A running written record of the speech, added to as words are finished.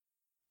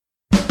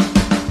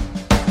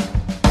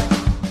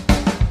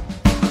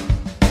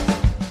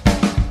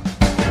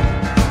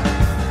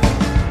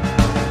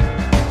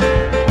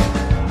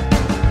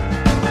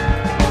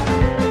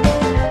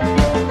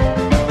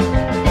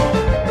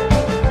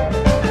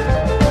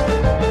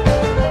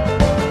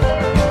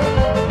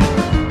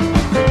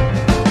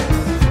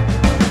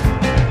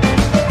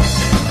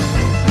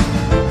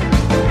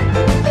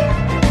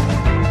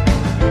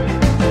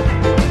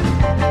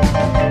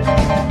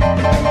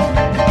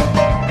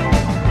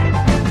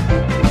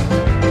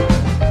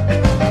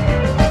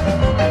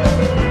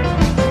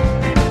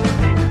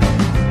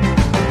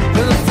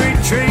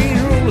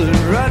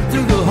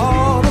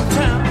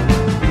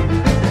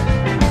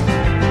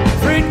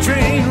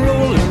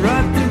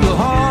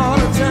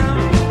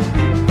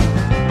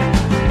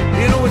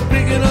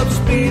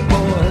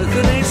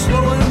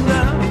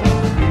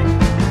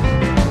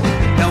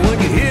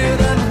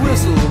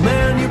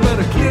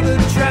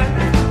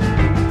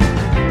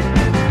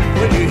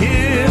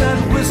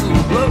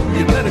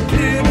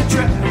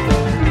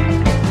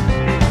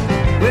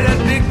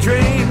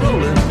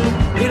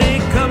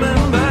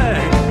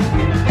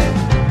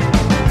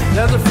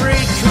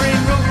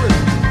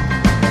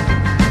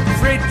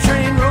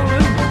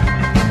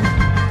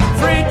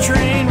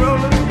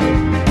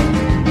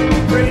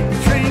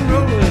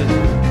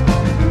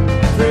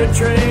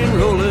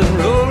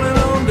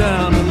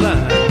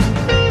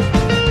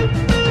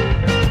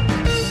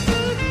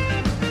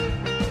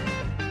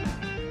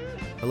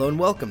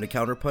welcome to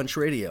Counterpunch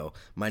Radio.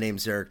 My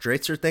name's Eric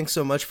Draitzer. Thanks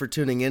so much for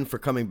tuning in, for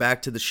coming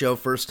back to the show.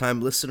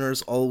 First-time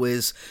listeners,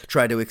 always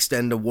try to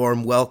extend a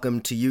warm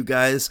welcome to you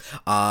guys.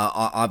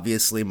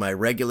 Obviously, my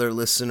regular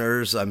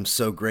listeners, I'm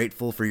so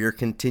grateful for your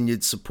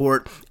continued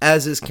support,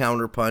 as is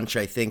Counterpunch.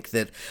 I think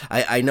that,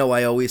 I know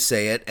I always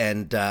say it,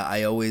 and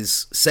I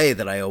always say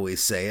that I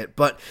always say it,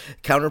 but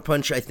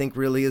Counterpunch, I think,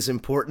 really is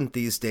important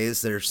these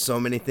days. There's so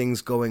many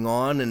things going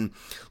on, and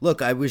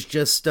look, I was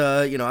just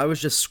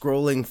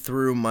scrolling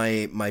through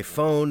my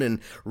phone and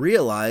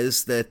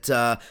realized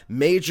that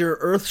major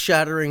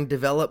earth-shattering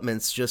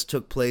developments just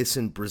took place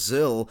in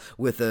Brazil,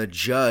 with a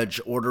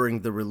judge ordering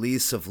the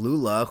release of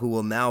Lula, who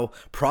will now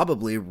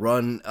probably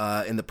run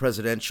in the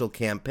presidential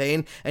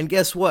campaign. And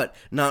guess what?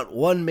 Not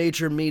one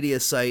major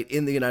media site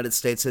in the United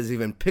States has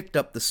even picked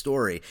up the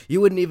story. You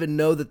wouldn't even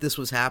know that this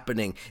was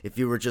happening if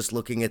you were just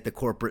looking at the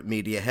corporate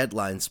media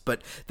headlines.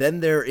 But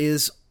then there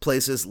is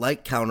places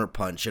like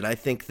Counterpunch, and I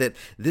think that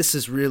this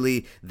is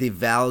really the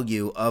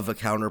value of a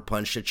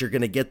Counterpunch, that you're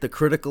going to get the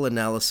critical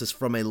analysis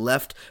from a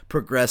left,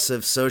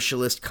 progressive,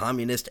 socialist,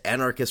 communist,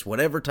 anarchist,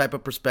 whatever type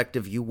of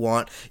perspective you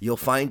want. You'll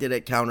find it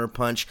at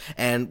Counterpunch,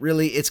 and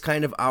really it's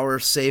kind of our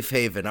safe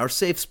haven, our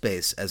safe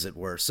space, as it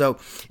were. So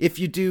if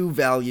you do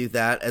value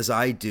that, as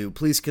I do,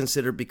 please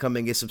consider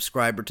becoming a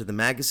subscriber to the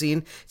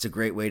magazine. It's a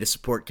great way to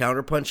support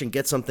Counterpunch and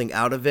get something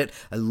out of it.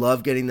 I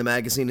love getting the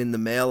magazine in the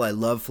mail. I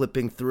love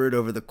flipping through it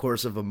over the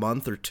course of a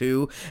month or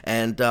two,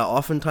 and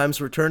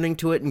oftentimes returning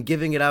to it and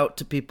giving it out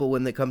to people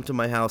when they come to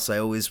my house. I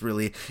always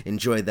really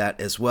enjoy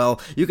that as well.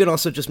 You can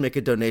also just make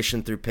a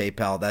donation through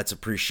PayPal. That's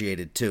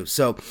appreciated too.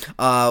 So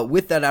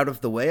with that out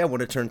of the way, I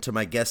want to turn to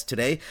my guest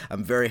today.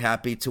 I'm very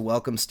happy to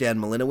welcome Stan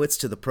Milinowicz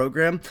to the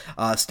program.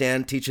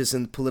 Stan teaches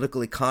in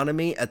political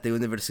economy at the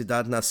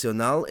Universidad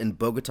Nacional in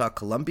Bogota,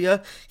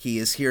 Colombia. He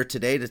is here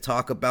today to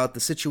talk about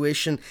the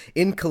situation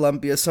in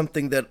Colombia,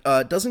 something that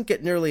doesn't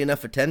get nearly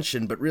enough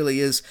attention, but really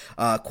is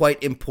quite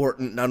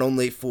important, not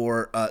only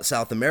for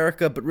South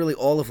America, but really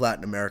all of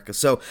Latin America.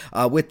 So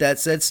with that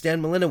said,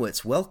 Stan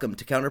Milinowicz, welcome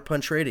to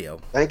Counterpunch Radio.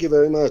 Thank you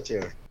very much,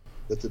 Eric.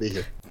 Good to be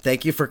here.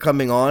 Thank you for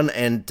coming on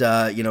and,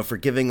 for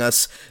giving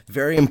us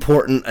very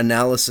important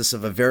analysis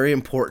of a very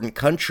important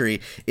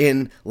country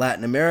in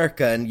Latin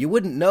America. And you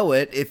wouldn't know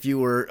it if you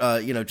were,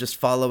 just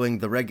following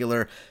the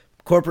regular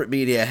corporate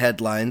media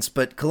headlines,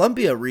 but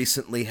Colombia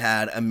recently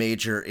had a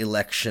major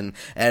election,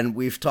 and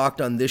we've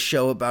talked on this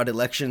show about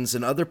elections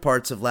in other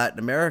parts of Latin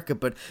America,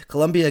 but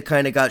Colombia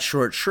kind of got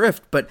short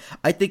shrift, but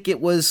I think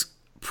it was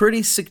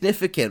pretty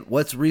significant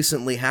what's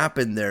recently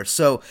happened there.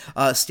 So,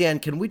 Stan,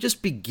 can we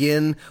just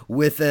begin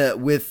with an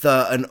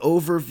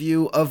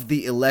overview of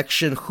the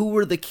election? Who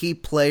were the key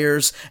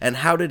players, and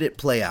how did it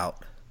play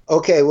out?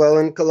 Okay, well,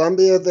 in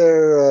Colombia,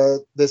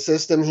 the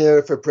system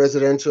here for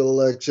presidential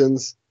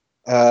elections,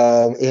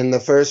 in the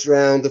first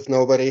round, if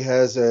nobody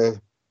has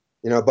above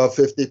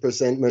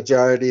 50%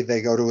 majority,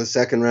 they go to a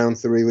second round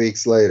 3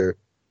 weeks later.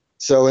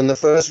 So in the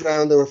first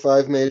round, there were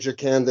 5 major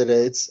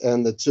candidates,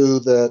 and the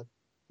 2 that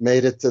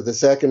made it to the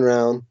second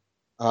round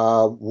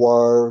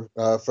were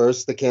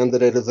first the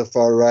candidate of the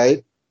far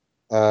right,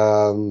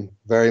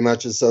 very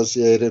much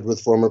associated with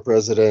former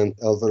President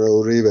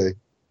Álvaro Uribe,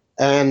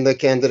 and the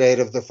candidate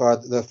of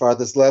the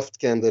farthest left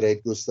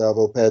candidate,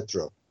 Gustavo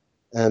Petro.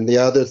 And the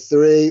other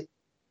 3,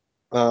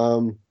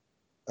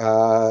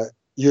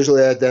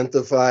 usually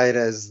identified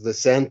as the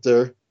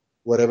center,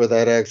 whatever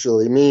that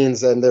actually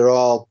means, and they're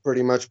all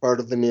pretty much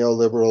part of the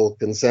neoliberal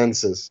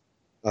consensus.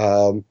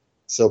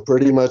 So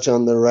pretty much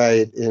on the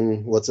right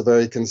in what's a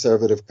very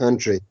conservative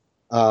country.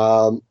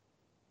 So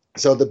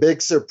the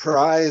big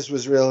surprise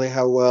was really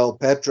how well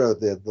Petro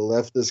did, the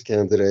leftist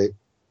candidate.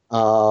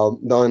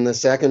 Though in the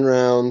second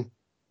round,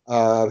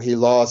 he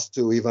lost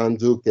to Ivan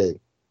Duque,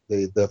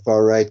 the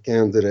far right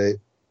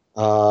candidate.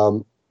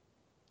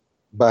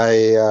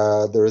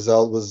 The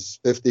result was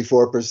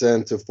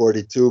 54% to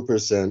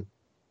 42%.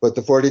 But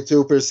the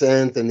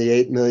 42% and the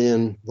 8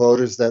 million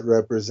voters that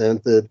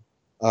represented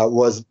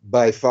was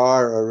by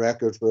far a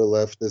record for a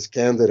leftist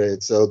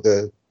candidate. So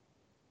the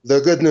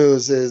good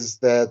news is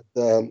that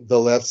the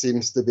left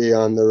seems to be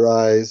on the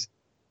rise,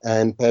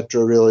 and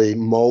Petro really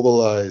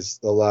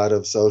mobilized a lot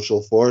of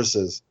social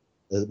forces,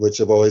 which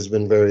have always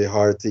been very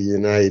hard to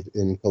unite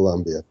in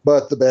Colombia.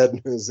 But the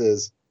bad news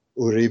is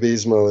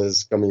Uribismo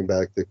is coming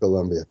back to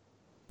Colombia.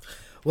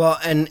 Well,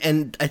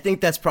 and I think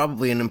that's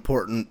probably an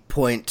important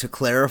point to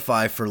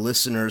clarify for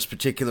listeners,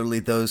 particularly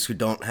those who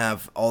don't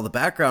have all the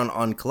background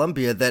on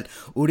Colombia, that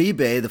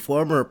Uribe, the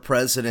former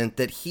president,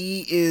 that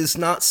he is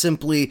not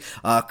simply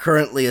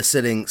currently a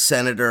sitting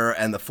senator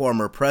and the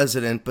former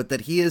president, but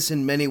that he is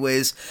in many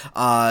ways,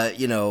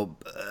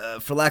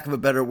 for lack of a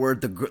better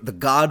word, the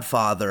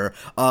godfather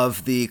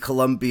of the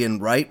Colombian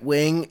right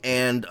wing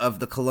and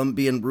of the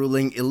Colombian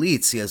ruling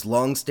elites. He has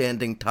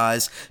long-standing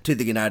ties to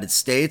the United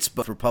States,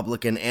 both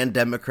Republican and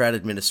Democrat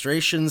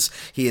administrations.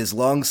 He has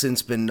long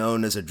since been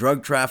known as a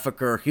drug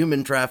trafficker,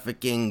 human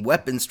trafficking,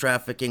 weapons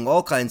trafficking,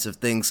 all kinds of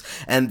things,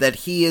 and that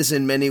he is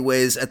in many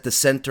ways at the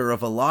center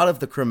of a lot of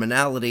the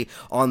criminality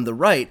on the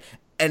right.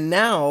 and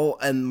now,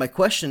 and my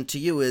question to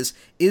you is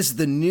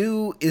the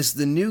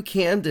new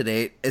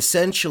candidate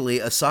essentially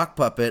a sock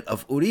puppet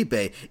of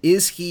Uribe?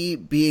 Is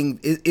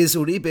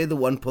Uribe the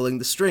one pulling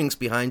the strings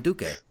behind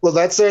Duque? Well,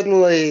 that's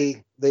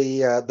certainly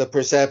the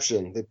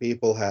perception that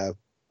people have.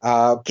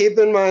 Keep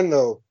in mind,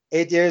 though,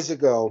 8 years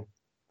ago,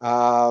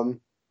 um,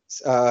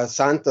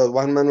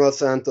 Juan Manuel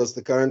Santos,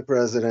 the current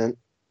president,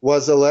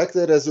 was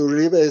elected as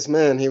Uribe's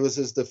man. He was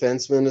his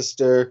defense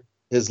minister,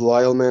 his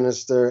loyal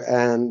minister,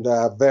 and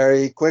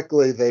very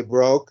quickly they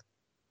broke,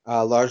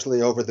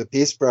 largely over the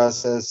peace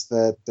process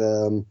that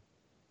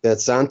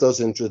Santos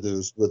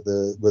introduced with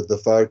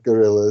the FARC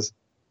guerrillas.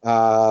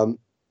 Um,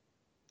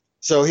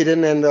 so he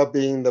didn't end up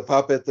being the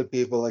puppet that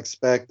people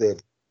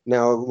expected.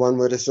 Now, one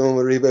would assume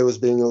Uribe was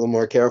being a little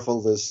more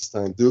careful this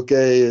time. Duque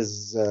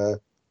is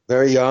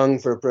very young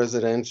for a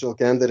presidential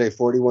candidate,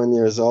 41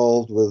 years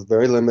old, with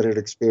very limited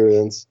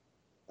experience,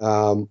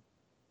 um,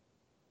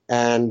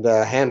 and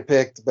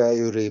handpicked by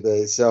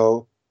Uribe.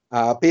 So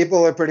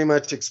people are pretty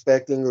much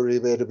expecting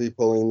Uribe to be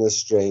pulling the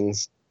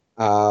strings.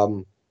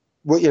 We'll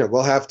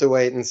have to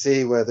wait and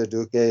see whether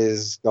Duque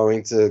is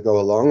going to go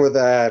along with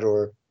that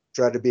or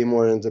try to be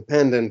more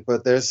independent.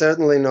 But there's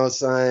certainly no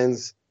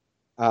signs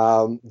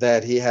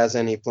that he has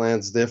any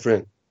plans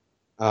different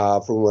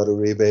from what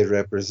Uribe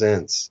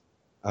represents,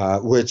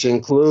 which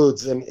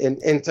includes,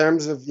 in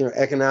terms of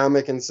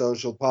economic and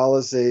social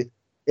policy,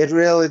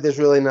 there's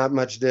really not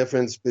much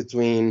difference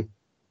between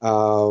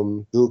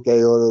Duque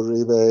or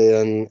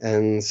Uribe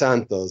and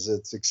Santos.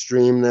 It's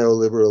extreme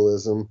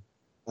neoliberalism.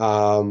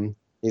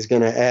 He's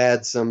going to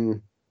add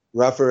some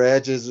rougher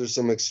edges or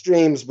some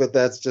extremes, but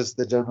that's just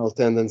the general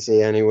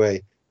tendency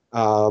anyway.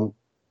 The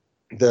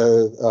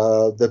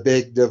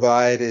big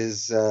divide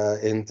is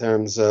in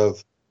terms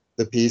of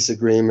the peace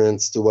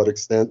agreements. To what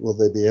extent will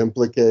they be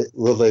implemented,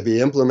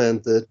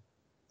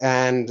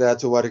 and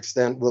to what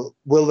extent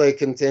will they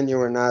continue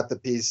or not the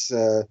peace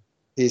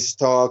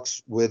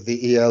talks with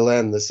the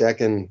ELN, the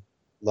second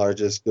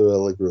largest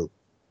guerrilla group?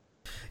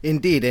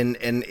 Indeed, and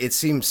it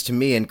seems to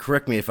me, and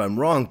correct me if I'm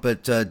wrong,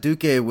 but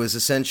Duque was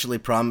essentially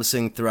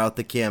promising throughout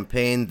the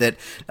campaign that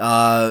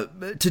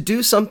to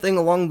do something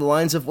along the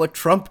lines of what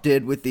Trump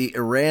did with the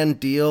Iran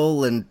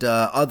deal and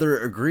other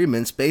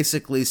agreements,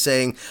 basically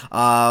saying,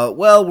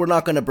 well, we're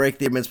not going to break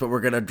the agreements, but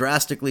we're going to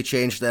drastically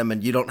change them,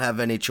 and you don't have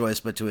any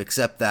choice but to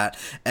accept that.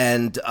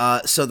 And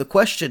so the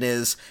question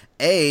is,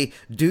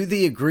 do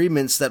the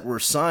agreements that were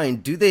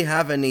signed, do they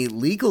have any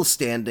legal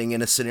standing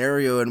in a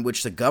scenario in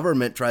which the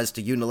government tries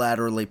to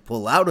unilaterally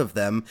pull out of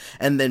them?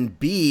 And then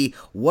B,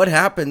 what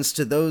happens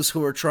to those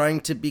who are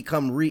trying to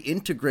become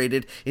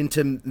reintegrated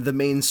into the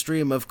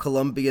mainstream of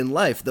Colombian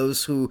life,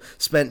 those who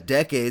spent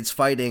decades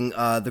fighting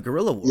the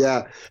guerrilla war?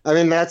 Yeah, I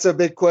mean, that's a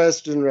big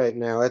question right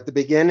now. At the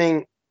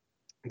beginning,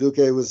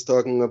 Duque was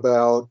talking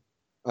about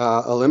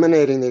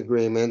eliminating the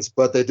agreements,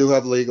 but they do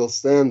have legal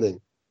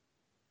standing.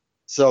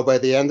 So by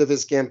the end of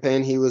his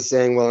campaign, he was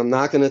saying, well, I'm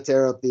not going to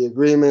tear up the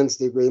agreements.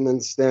 The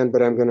agreements stand,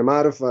 but I'm going to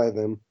modify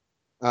them.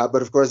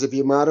 But of course, if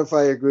you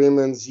modify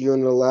agreements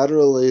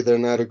unilaterally, they're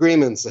not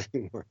agreements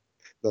anymore.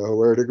 The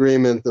word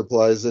agreement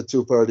applies that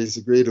two parties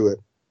agree to it.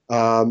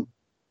 So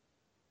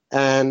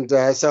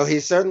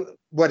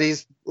what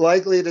he's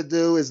likely to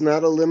do is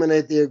not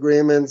eliminate the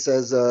agreements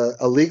as a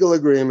legal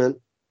agreement,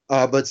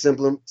 but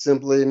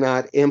simply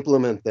not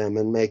implement them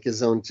and make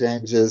his own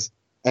changes,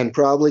 and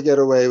probably get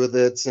away with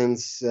it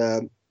since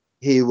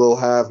he will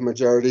have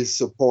majority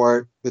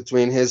support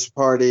between his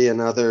party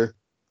and other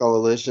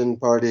coalition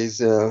parties.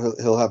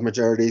 He'll have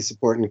majority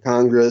support in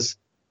Congress.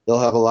 He'll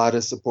have a lot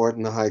of support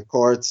in the high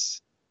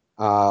courts.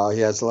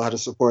 He has a lot of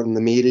support in the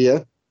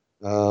media.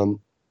 The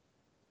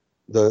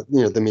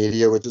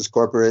media, which is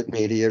corporate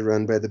media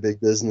run by the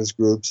big business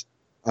groups.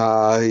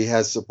 He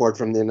has support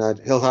from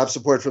he'll have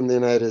support from the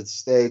United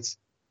States.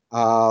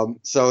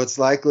 So it's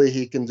likely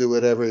he can do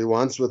whatever he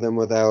wants with them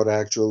without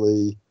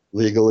actually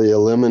legally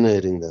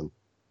eliminating them.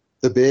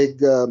 The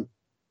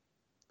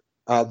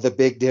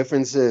big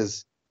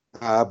differences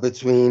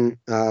between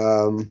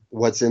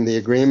what's in the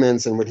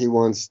agreements and what he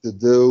wants to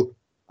do.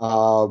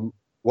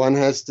 One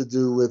has to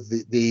do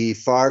with the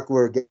FARC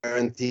were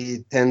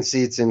guaranteed 10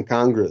 seats in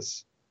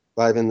Congress,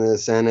 5 in the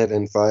Senate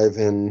and 5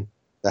 in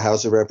the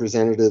House of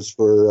Representatives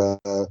for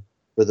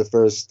the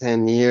first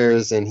 10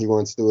 years, and he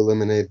wants to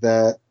eliminate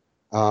that.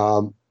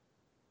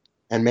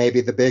 And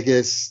maybe the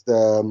biggest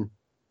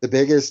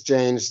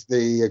change,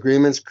 the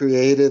agreements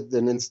created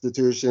an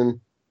institution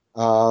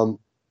called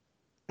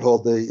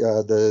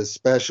the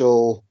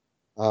Special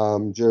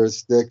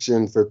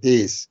Jurisdiction for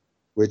Peace,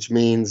 which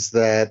means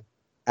that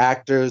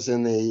actors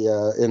in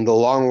the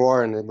long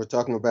war, and we're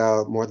talking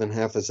about more than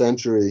half a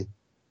century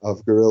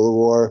of guerrilla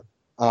war,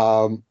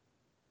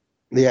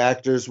 the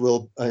actors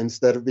will,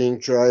 instead of being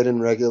tried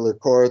in regular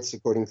courts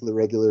according to the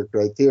regular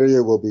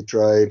criteria, will be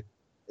tried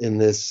in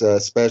this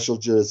special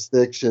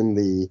jurisdiction.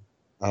 The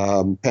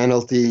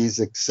penalties,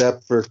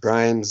 except for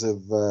crimes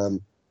of,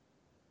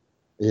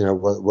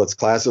 what's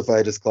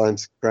classified as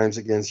crimes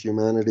against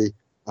humanity,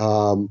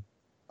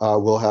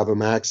 will have a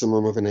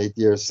maximum of an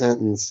 8-year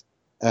sentence.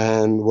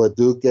 And what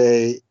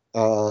Duque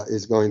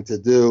is going to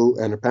do,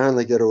 and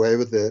apparently get away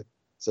with it,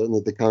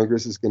 certainly the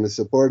Congress is going to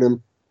support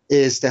him,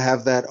 is to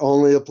have that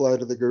only apply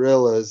to the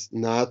guerrillas,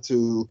 not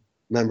to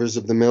members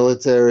of the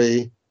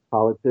military,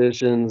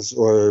 politicians,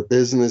 or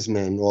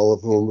businessmen, all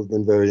of whom have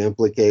been very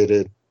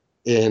implicated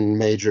in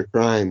major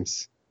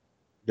crimes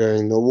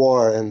during the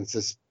war, and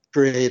to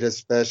create a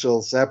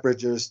special separate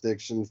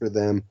jurisdiction for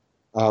them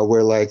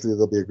where likely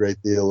there'll be a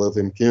great deal of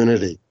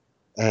impunity.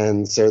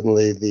 And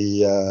certainly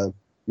the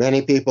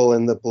many people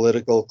in the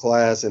political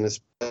class, and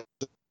especially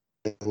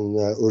in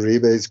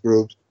Uribe's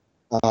groups,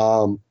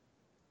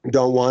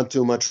 don't want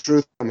too much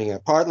truth coming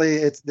out. Partly,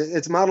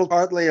 it's modeled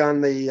partly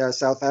on the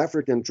South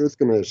African truth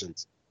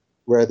commissions,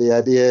 where the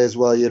idea is,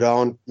 well, you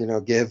don't,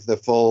 give the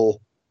full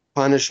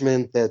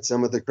punishment that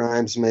some of the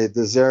crimes may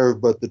deserve,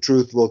 but the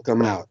truth will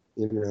come out.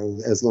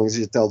 As long as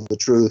you tell the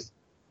truth,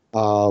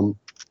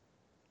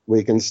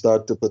 we can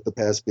start to put the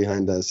past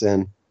behind us.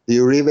 And the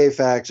Uribe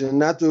faction,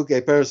 not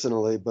Duque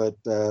personally, but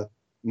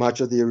much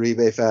of the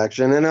Uribe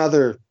faction and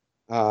other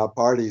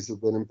parties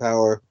who've been in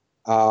power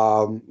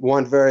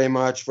want very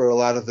much for a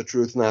lot of the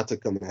truth not to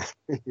come out,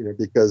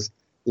 because,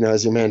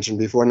 as you mentioned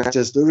before, not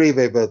just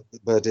Uribe,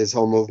 but his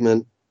whole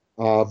movement,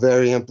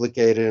 very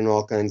implicated in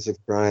all kinds of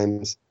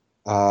crimes,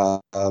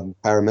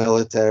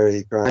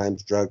 paramilitary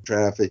crimes, drug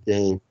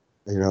trafficking,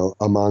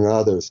 among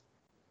others.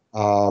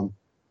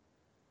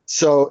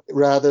 So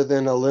rather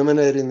than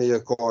eliminating the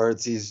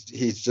accords,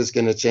 he's just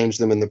going to change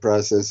them in the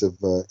process of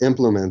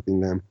implementing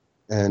them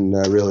and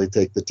really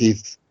take the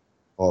teeth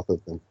off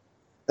of them.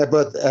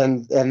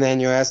 And then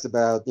you asked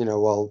about,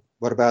 well,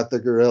 what about the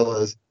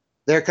guerrillas?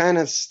 They're kind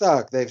of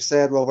stuck. They've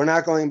said, well, we're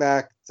not going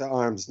back to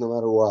arms no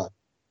matter what.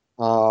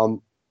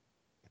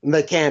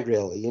 They can't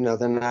really,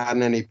 they're not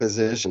in any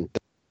position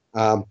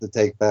to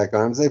take back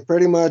arms. They've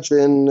pretty much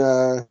been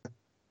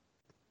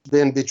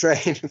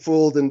betrayed,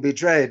 fooled and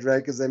betrayed, right?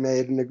 Because they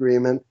made an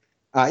agreement.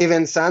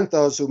 Even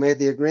Santos, who made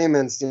the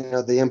agreements,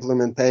 the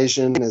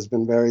implementation has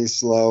been very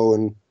slow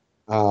and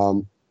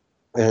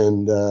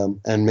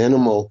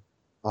minimal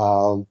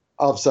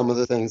of some of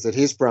the things that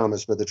he's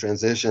promised for the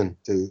transition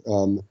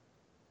to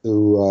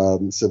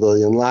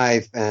civilian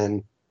life.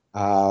 And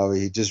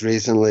he just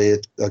recently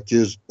they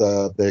accused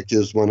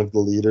one of the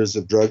leaders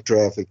of drug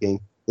trafficking.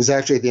 It was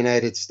actually the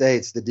United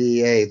States, the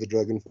DEA, the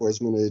Drug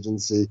Enforcement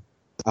Agency,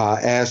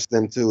 asked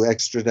them to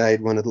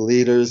extradite one of the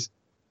leaders.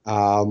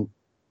 And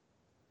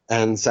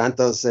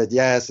Santos said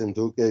yes, and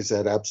Duque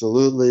said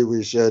absolutely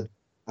we should,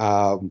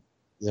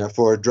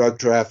 for drug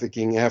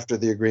trafficking after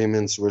the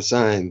agreements were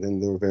signed,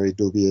 and there were very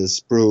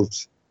dubious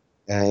proofs.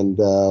 And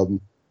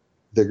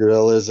the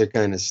guerrillas are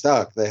kind of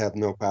stuck. They have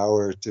no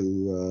power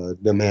to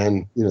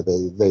demand,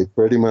 they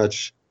pretty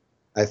much,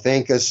 I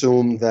think,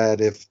 assume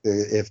that if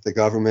the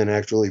government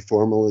actually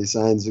formally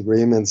signs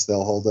agreements,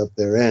 they'll hold up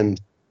their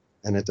end.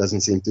 And it doesn't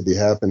seem to be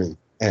happening,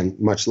 and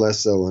much less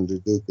so under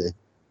Duque.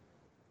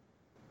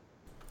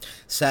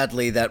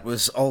 Sadly, that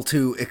was all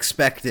too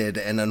expected,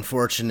 and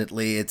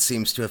unfortunately, it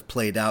seems to have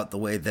played out the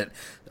way that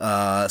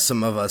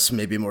some of us,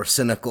 maybe more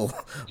cynical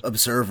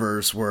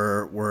observers,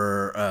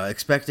 were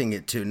expecting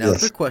it to. Now,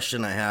 yes. The other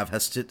question I have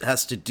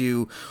has to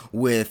do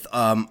with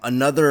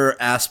another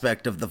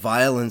aspect of the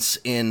violence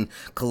in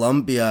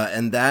Colombia,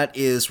 and that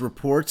is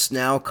reports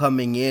now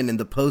coming in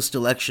the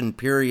post-election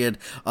period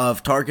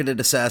of targeted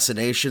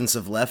assassinations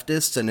of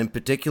leftists, and in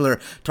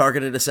particular,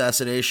 targeted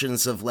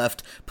assassinations of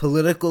left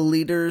political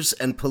leaders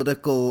and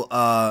political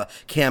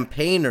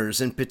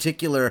campaigners. In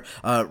particular,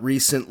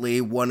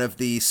 recently, one of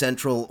the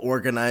central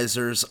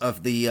organizers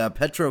of the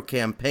Petro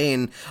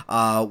campaign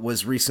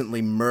was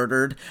recently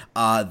murdered.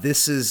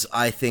 This is,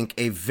 I think,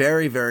 a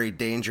very, very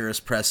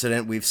dangerous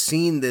precedent. We've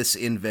seen this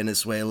in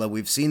Venezuela.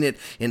 We've seen it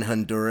in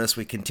Honduras.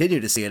 We continue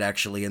to see it,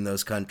 actually, in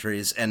those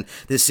countries. And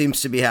this seems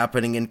to be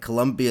happening in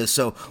Colombia.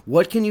 So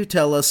what can you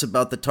tell us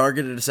about the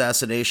targeted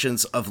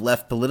assassinations of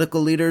left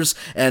political leaders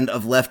and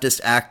of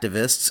leftist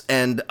activists?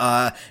 And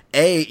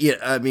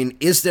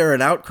is there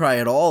an outcry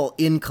at all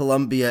in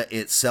Colombia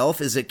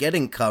itself? Is it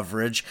getting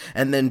coverage?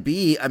 And then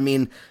B,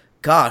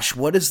 gosh,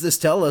 what does this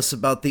tell us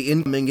about the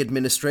incoming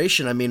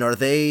administration? Are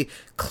they,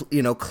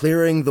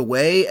 clearing the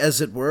way, as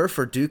it were,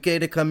 for Duque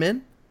to come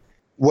in?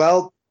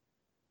 Well,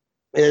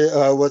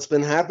 what's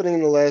been happening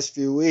in the last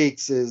few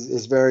weeks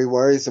is very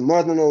worrisome,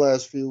 more than the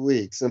last few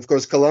weeks. And of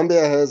course,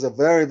 Colombia has a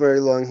very,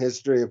 very long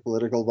history of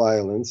political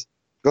violence,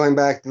 going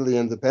back to the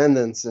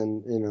independence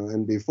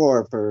and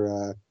before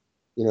for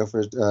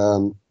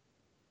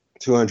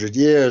 200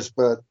 years.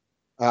 But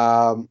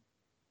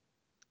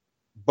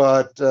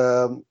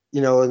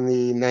in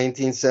the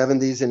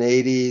 1970s and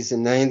 80s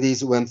and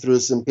 90s, it went through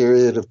some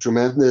period of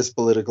tremendous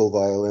political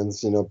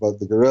violence, both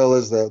the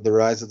guerrillas, the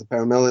rise of the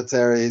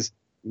paramilitaries,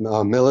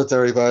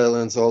 military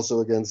violence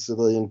also against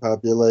civilian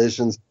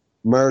populations,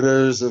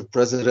 murders of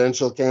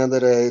presidential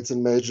candidates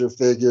and major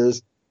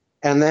figures.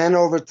 And then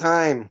over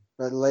time,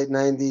 by the late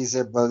 90s,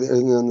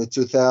 in the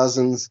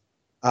 2000s,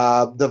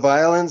 the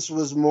violence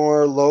was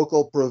more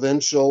local,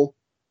 provincial.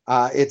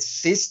 It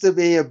ceased to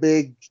be a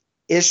big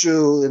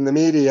issue in the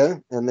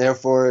media and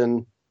therefore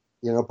in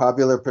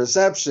popular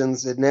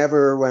perceptions, it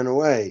never went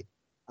away.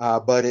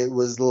 But it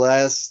was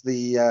less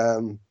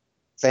the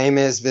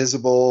famous,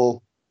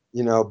 visible,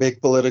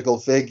 big political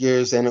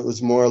figures, and it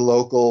was more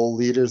local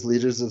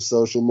leaders of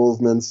social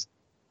movements.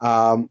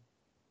 Um,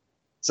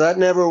 so that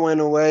never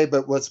went away.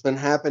 But what's been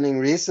happening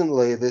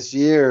recently this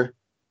year,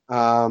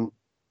 um,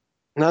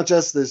 not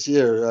just this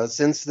year,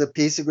 since the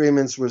peace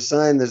agreements were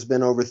signed, there's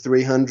been over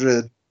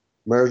 300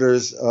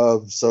 murders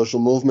of social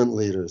movement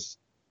leaders.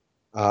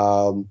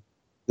 Um,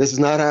 this is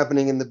not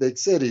happening in the big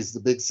cities. The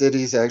big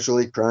cities,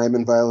 actually, crime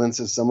and violence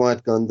have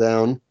somewhat gone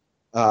down.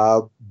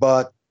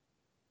 But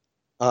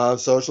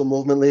social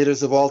movement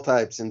leaders of all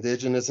types,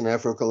 indigenous and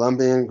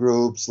Afro-Colombian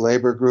groups,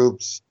 labor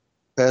groups,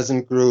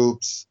 peasant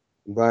groups,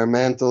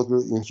 environmental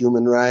groups, and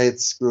human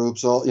rights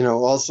groups,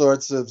 all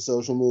sorts of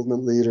social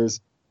movement leaders.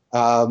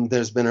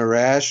 There's been a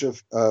rash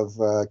of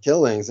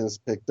killings, and it's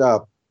picked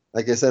up.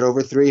 Like I said,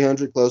 over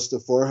 300, close to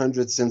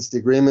 400 since the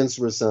agreements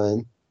were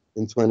signed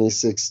in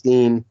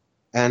 2016.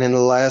 And in the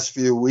last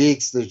few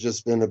weeks, there's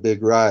just been a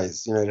big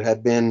rise. It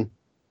had been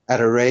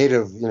at a rate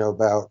of,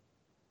 about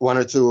one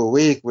or two a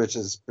week, which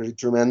is pretty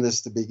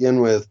tremendous to begin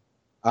with.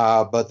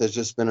 But there's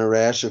just been a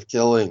rash of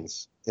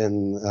killings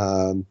in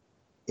the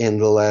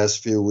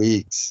last few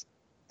weeks.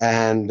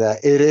 And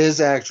it is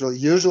actually,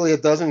 usually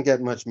it doesn't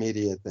get much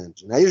media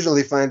attention. I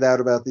usually find out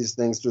about these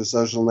things through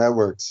social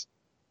networks,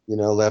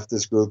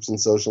 leftist groups and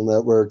social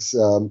networks.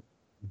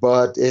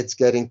 But it's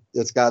gotten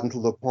to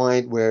the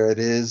point where it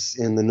is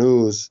in the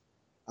news.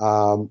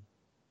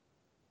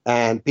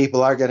 And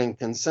people are getting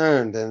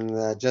concerned.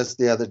 And just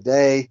the other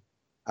day,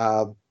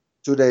 2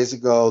 days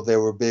ago, there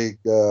were big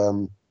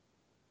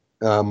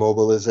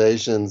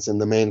mobilizations in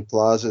the main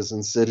plazas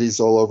in cities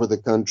all over the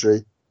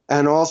country,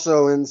 and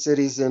also in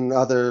cities in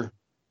other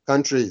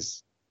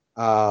countries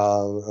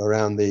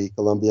around the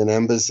Colombian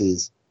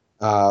embassies,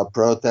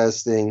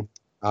 protesting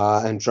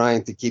and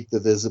trying to keep the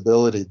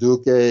visibility.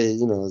 Duque,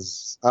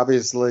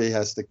 obviously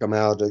has to come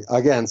out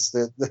against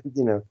it,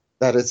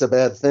 that it's a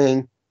bad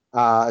thing.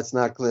 It's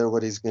not clear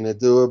what he's going to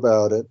do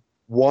about it.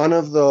 One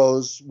of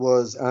those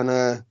was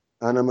Ana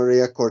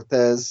Maria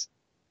Cortez,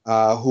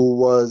 who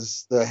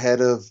was the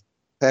head of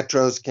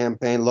Petro's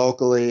campaign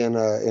locally in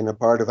a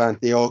part of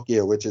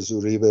Antioquia, which is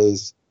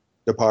Uribe's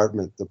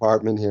department.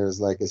 Department here is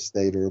like a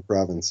state or a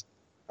province.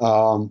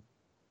 And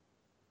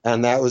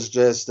that was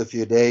just a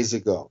few days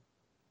ago.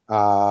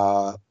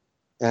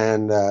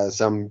 And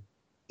some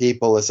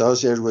people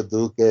associated with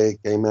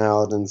Duque came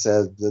out and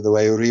said the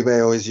way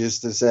Uribe always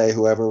used to say,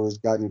 whoever was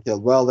gotten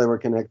killed, well, they were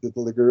connected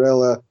to the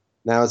guerrilla.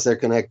 Now they're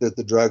connected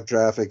to drug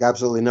traffic.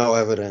 Absolutely no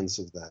evidence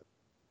of that.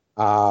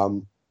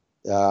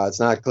 It's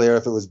not clear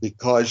if it was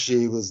because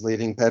she was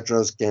leading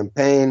Petro's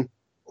campaign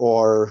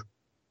or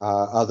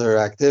other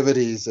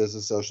activities as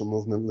a social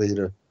movement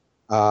leader.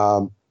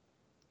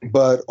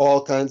 But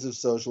all kinds of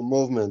social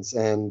movements.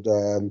 And,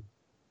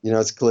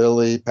 it's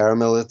clearly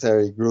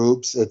paramilitary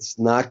groups. It's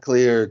not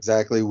clear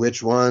exactly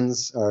which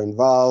ones are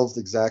involved,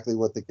 exactly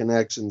what the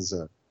connections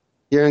are.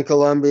 Here in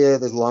Colombia,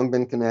 there's long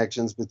been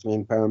connections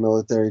between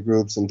paramilitary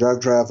groups and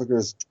drug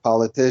traffickers,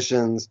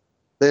 politicians,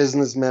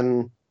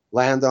 businessmen,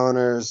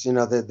 landowners.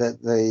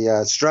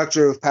 The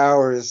structure of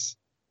power is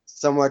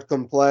somewhat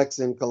complex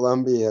in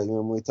Colombia.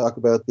 When we talk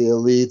about the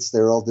elites,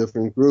 they're all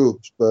different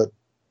groups. But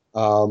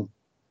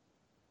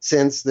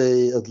since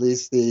at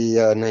least the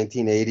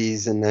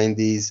 1980s and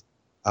 90s,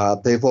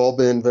 they've all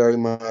been very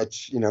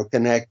much,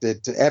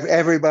 connected to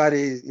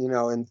everybody,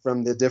 and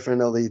from the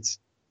different elites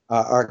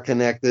are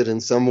connected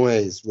in some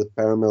ways with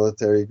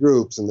paramilitary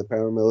groups. And the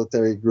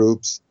paramilitary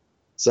groups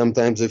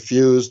sometimes are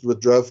fused with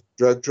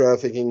drug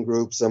trafficking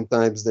groups.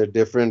 Sometimes they're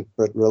different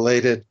but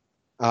related.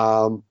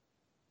 And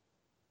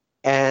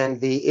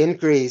the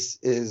increase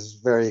is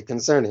very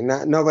concerning.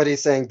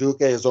 Nobody's saying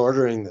Duque is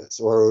ordering this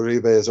or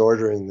Uribe is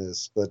ordering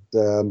this, but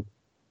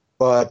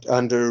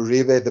under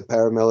Uribe, the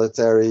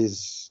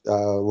paramilitaries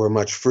were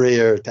much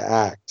freer to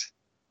act.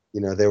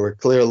 There were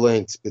clear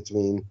links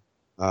between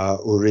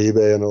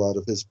Uribe and a lot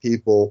of his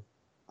people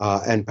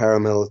and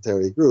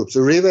paramilitary groups.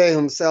 Uribe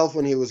himself,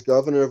 when he was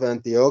governor of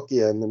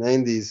Antioquia in the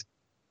 90s,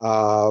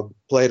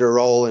 played a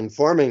role in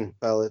forming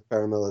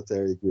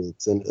paramilitary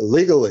groups, and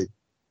illegally,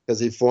 because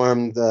he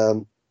formed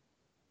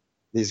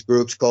these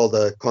groups he called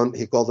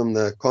them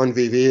the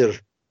Convivir,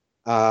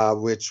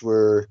 which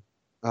were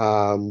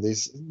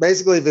these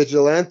basically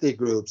vigilante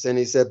groups. And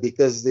he said,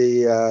 because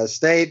the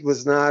state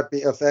was not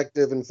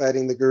effective in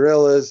fighting the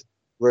guerrillas,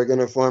 we're going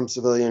to form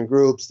civilian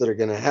groups that are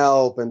going to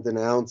help and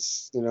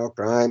denounce,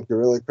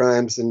 guerrilla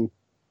crimes. And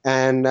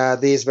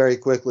these very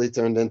quickly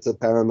turned into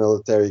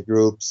paramilitary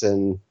groups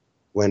and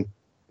went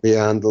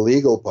beyond the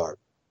legal part.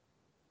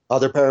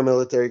 Other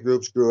paramilitary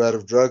groups grew out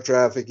of drug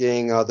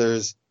trafficking,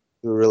 others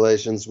through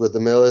relations with the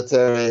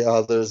military,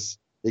 others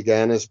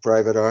began as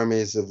private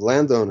armies of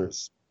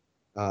landowners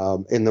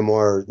in the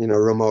more,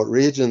 remote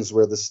regions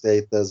where the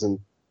state doesn't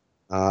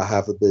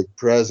have a big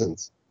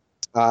presence.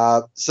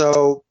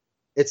 So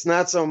it's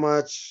not so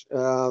much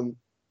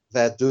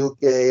that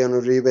Duque and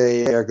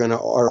Uribe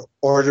are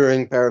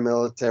ordering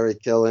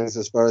paramilitary killings,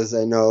 as far as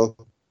I know.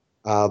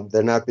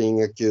 They're not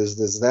being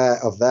accused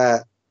of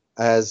that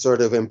as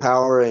sort of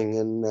empowering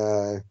and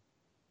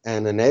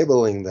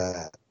enabling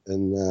that,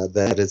 and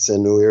that it's a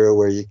new era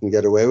where you can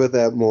get away with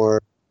that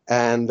more,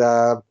 and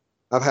of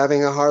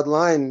having a hard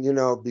line.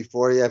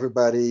 Before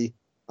everybody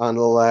on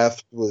the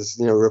left was,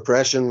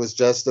 repression was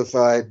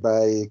justified by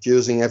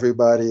accusing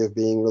everybody of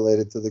being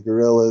related to the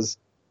guerrillas.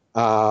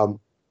 Um,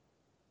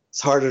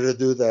 it's harder to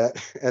do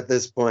that at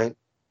this point.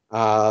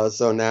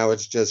 So now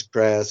it's just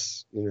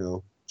crass,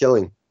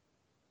 killing.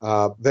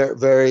 Very,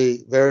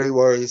 very, very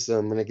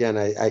worrisome. And again,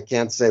 I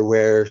can't say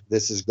where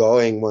this is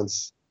going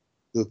once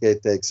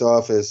Duque takes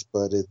office,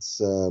 but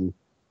there's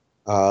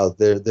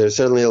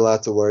certainly a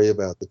lot to worry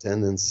about, the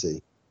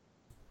tendency.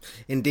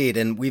 Indeed,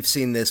 and we've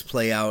seen this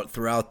play out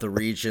throughout the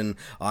region.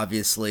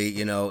 Obviously,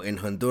 in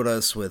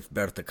Honduras with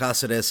Berta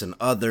Cáceres and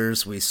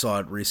others. We saw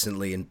it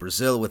recently in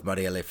Brazil with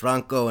Marielle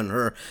Franco and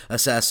her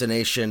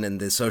assassination and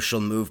the social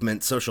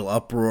movement, social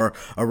uproar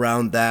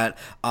around that.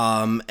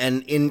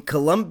 And in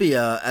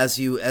Colombia, as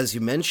you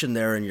mentioned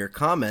there in your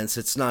comments,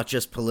 it's not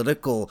just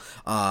political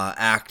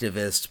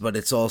activists, but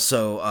it's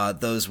also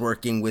those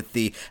working with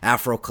the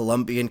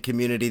Afro-Colombian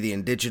community, the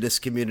indigenous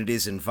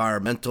communities,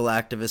 environmental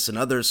activists, and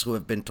others who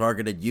have been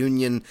targeted,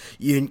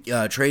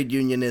 trade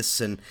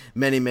unionists, and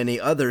many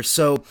others.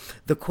 So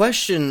the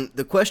question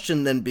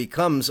then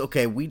becomes,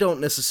 okay, we don't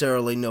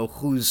necessarily know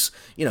who's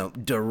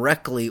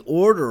directly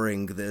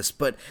ordering this,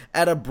 but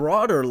at a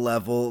broader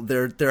level,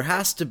 there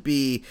has to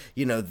be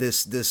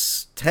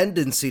this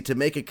tendency to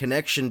make a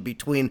connection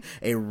between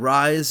a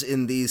rise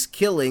in these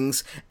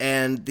killings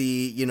and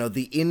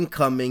the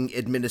incoming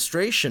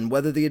administration,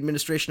 whether the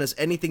administration has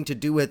anything to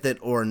do with it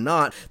or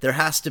not. There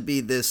has to be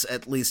this,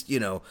 at least,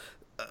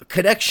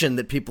 connection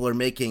that people are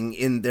making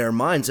in their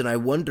minds. And I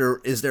wonder,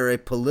 is there a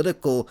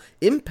political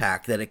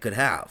impact that it could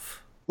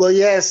have? Well,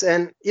 yes,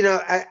 and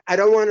I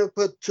don't want to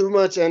put too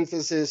much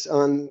emphasis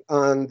on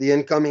the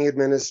incoming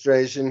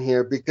administration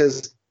here,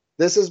 because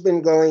this has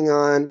been going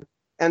on,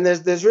 and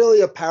there's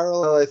really a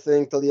parallel, I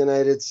think, to the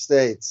United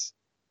States,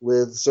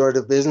 with sort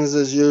of business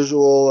as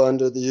usual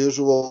under the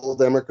usual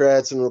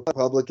Democrats and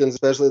Republicans,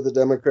 especially the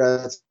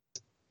Democrats.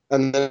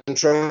 And then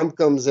Trump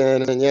comes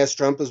in, and yes,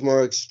 Trump is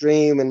more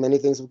extreme, and many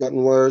things have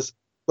gotten worse.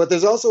 But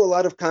there's also a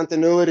lot of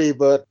continuity,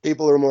 but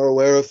people are more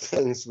aware of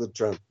things with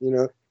Trump,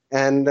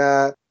 And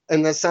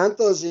in the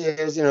Santos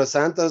years,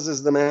 Santos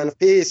is the man of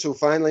peace who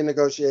finally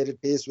negotiated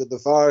peace with the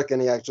FARC,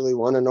 and he actually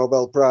won a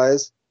Nobel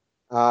Prize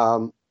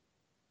after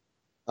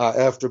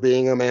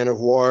being a man of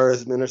war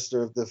as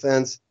Minister of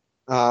Defense.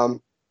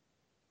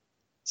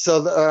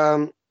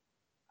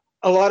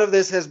 A lot of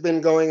this has been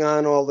going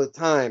on all the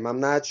time. I'm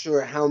not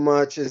sure how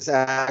much is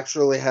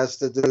actually has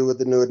to do with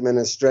the new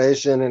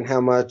administration, and how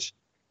much,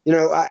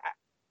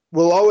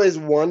 we'll always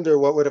wonder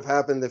what would have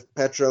happened if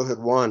Petro had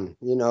won.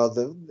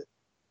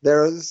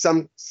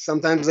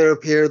 Sometimes there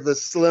appeared the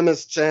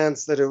slimmest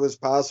chance that it was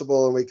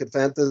possible, and we could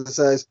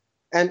fantasize.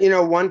 And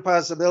one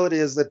possibility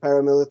is that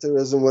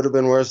paramilitarism would have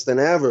been worse than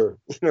ever,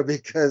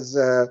 because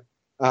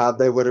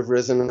they would have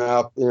risen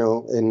up,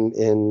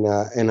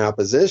 in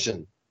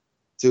opposition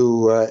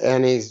to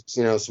any,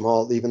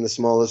 small, even the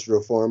smallest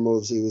reform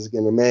moves he was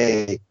going to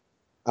make.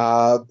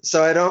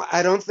 So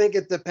I don't think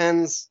it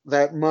depends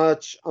that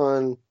much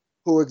on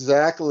who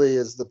exactly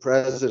is the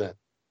president,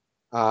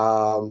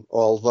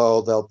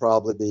 although they'll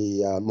probably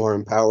be more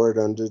empowered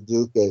under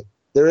Duque.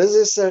 There is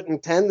a certain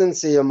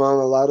tendency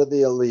among a lot of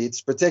the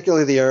elites,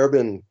 particularly the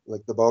urban,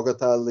 like the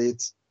Bogota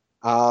elites,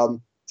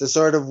 to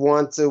sort of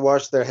want to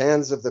wash their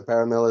hands of the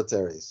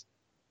paramilitaries.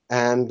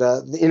 And,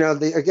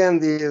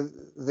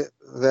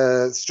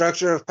 the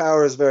structure of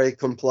power is very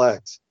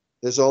complex.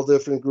 There's all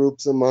different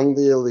groups among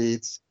the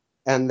elites,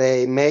 and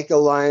they make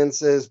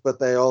alliances, but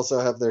they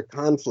also have their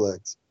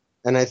conflicts.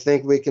 And I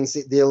think we can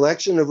see the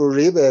election of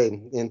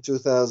Uribe in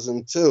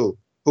 2002,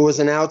 who was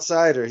an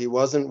outsider. He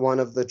wasn't one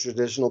of the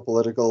traditional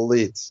political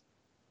elites.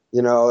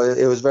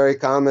 It was very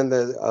common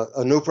that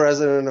a new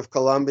president of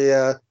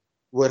Colombia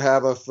would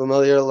have a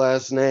familiar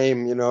last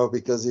name,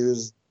 because he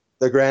was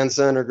the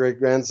grandson or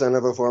great-grandson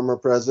of a former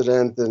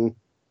president. And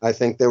I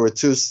think there were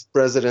two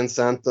President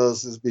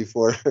Santoses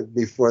before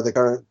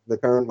the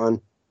current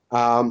one.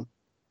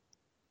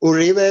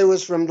 Uribe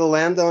was from the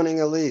landowning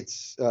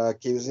elites.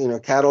 He was,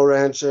 cattle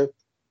rancher.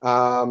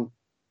 The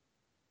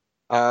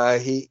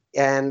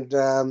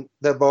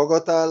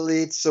Bogota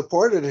elite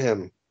supported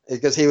him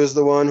because he was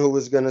the one who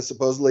was going to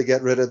supposedly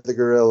get rid of the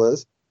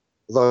guerrillas,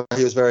 though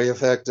he was very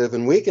effective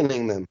in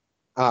weakening them.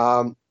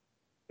 And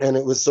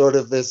it was sort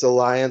of this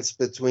alliance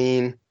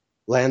between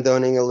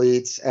landowning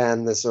elites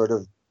and the sort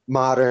of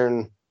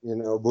modern,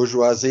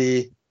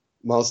 bourgeoisie,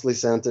 mostly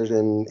centered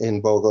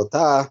in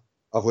Bogota,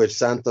 of which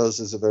Santos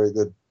is a very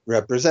good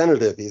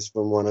representative. He's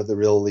from one of the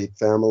real elite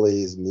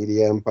families,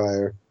 media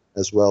empire,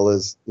 as well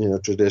as,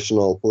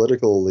 traditional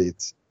political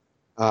elites.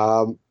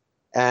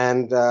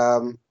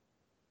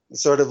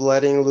 Sort of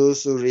letting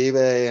loose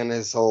Uribe and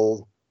his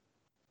whole,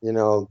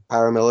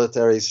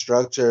 paramilitary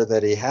structure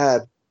that he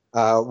had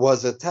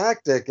was a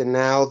tactic. And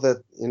now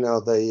that,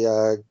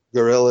 the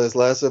guerrilla is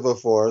less of a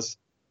force,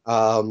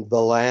 The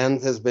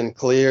land has been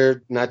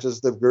cleared, not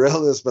just of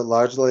guerrillas, but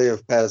largely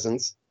of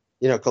peasants.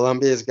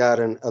 Colombia's got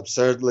an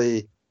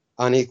absurdly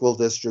unequal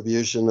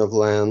distribution of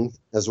land,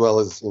 as well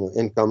as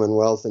income and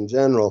wealth in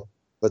general.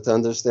 But to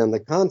understand the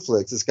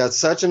conflicts, it's got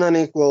such an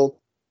unequal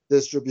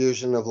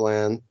distribution of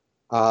land.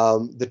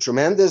 The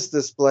tremendous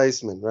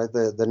displacement, right?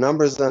 The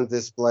numbers on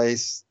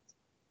displaced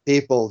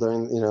people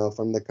during,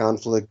 from the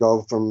conflict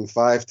go from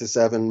 5 to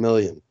 7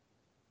 million,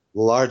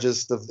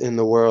 largest in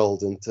the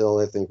world until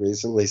I think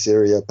recently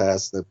Syria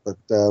passed it. But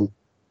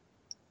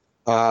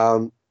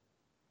um,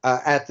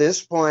 at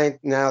this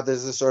point now,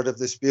 there's a sort of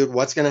dispute: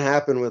 what's going to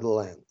happen with the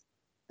land,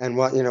 and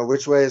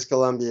which way is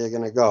Colombia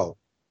going to go?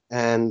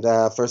 And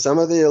for some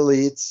of the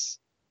elites,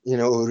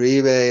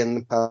 Uribe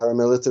and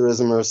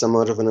paramilitarism are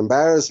somewhat of an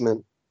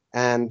embarrassment.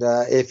 And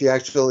if you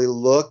actually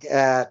look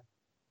at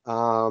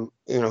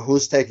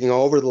who's taking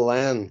over the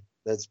land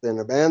that's been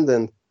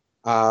abandoned,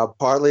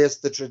 partly it's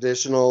the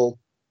traditional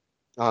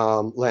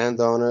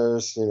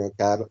landowners,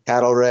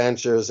 cattle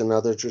ranchers and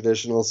other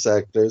traditional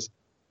sectors.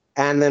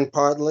 And then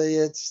partly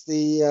it's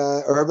the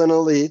urban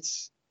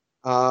elites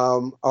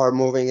are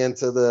moving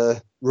into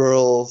the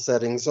rural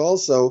settings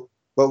also,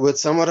 but with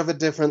somewhat of a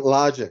different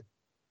logic,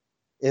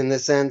 in the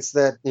sense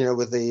that,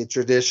 with the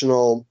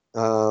traditional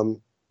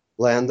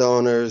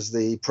landowners,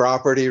 the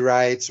property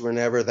rights were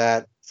never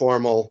that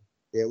formal.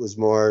 It was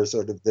more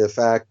sort of de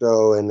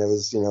facto, and it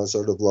was,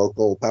 sort of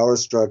local power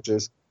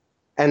structures.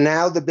 And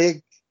now the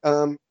big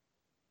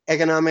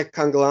economic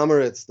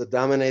conglomerates that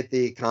dominate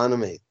the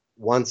economy,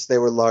 once they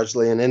were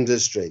largely an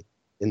industry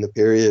in the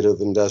period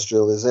of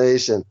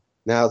industrialization,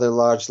 now they're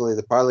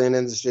partly in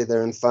industry,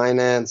 they're in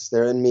finance,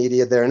 they're in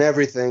media, they're in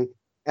everything.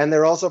 And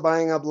they're also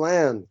buying up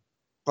land,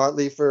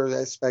 partly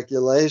for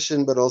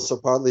speculation, but also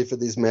partly for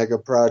these mega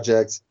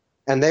projects.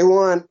 And they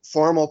want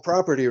formal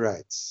property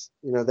rights.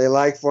 They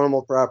like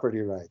formal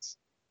property rights.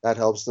 That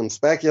helps them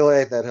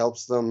speculate. That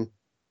helps them,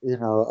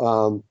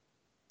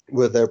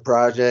 with their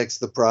projects.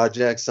 The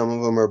projects, some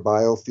of them are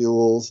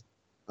biofuels.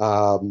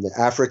 The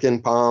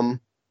African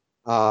palm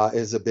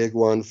is a big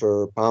one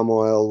for palm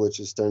oil, which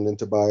is turned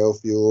into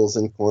biofuels,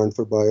 and corn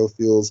for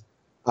biofuels.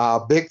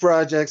 Big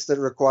projects that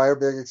require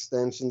big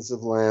extensions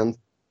of land.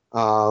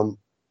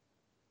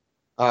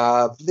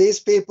 These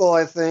people,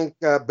 I think,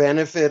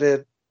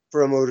 benefited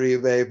from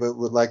Uribe, but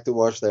would like to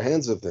wash their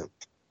hands of him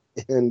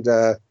and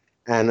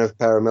of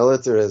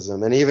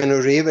paramilitarism. And even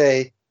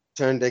Uribe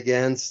turned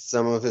against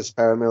some of his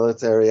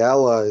paramilitary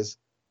allies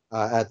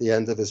at the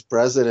end of his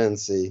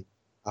presidency.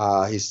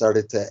 He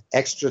started to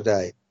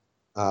extradite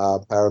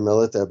about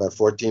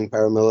 14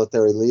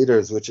 paramilitary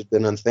leaders, which had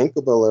been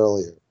unthinkable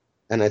earlier.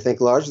 And I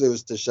think largely it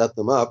was to shut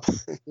them up,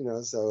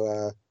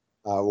 so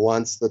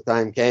once the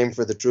time came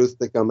for the truth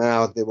to come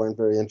out, they weren't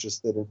very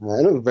interested in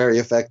it, very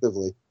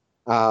effectively.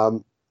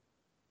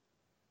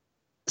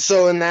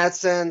 So in that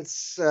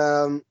sense,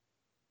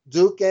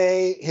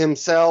 Duque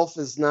himself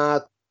is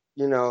not,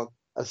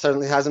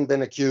 certainly hasn't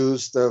been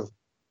accused of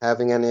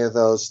having any of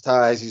those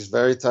ties. He's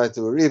very tied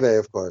to Uribe,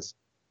 of course.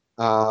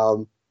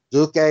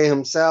 Duque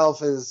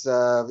himself is,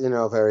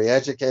 very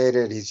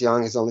educated. He's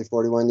young. He's only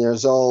 41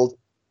 years old.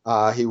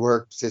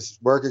 His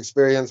work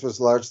experience was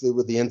largely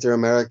with the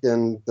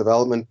Inter-American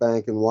Development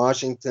Bank in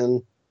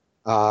Washington,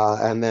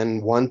 and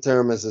then one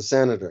term as a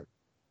senator,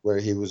 where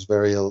he was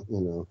very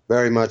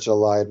much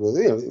allied with,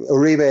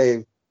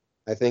 Uribe,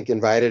 I think,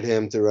 invited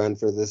him to run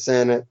for the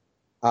Senate.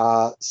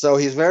 So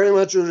he's very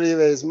much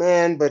Uribe's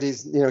man, but he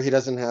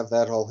doesn't have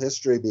that whole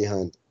history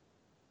behind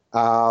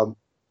him.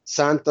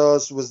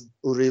 Santos was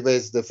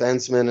Uribe's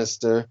defense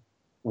minister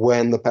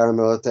when the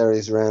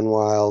paramilitaries ran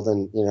wild,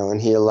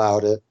 and he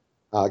allowed it.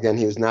 Again,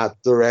 he was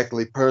not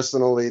directly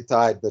personally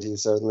tied, but he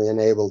certainly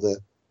enabled it.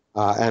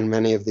 And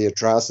many of the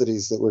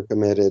atrocities that were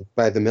committed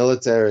by the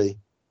military,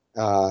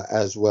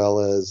 as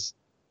well as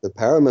the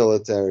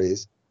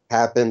paramilitaries,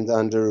 happened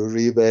under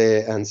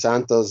Uribe and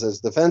Santos as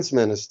defense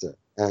minister,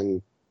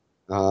 and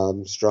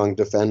strong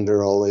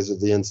defender always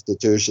of the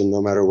institution, no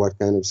matter what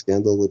kind of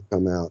scandal would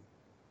come out.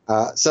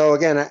 So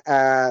again,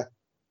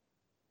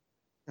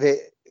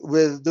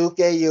 with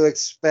Duque, you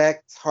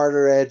expect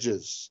harder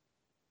edges,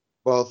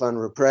 both on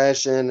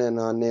repression and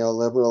on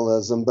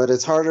neoliberalism, but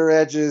it's harder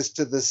edges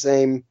to the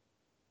same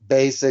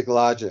basic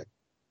logic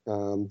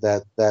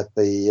that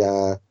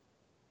the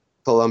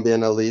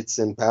Colombian elites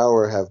in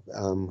power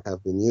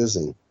have been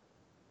using.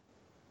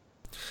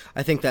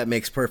 I think that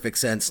makes perfect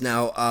sense.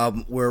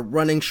 Now, we're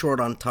running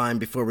short on time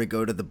before we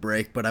go to the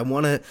break, but I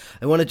want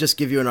to just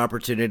give you an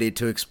opportunity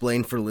to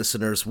explain for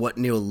listeners what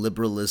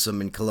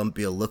neoliberalism in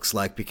Colombia looks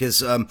like, because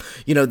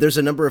there's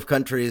a number of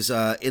countries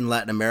in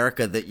Latin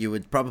America that you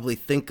would probably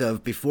think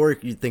of before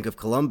you think of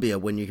Colombia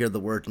when you hear the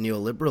word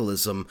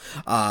neoliberalism.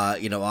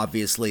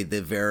 Obviously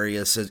the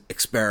various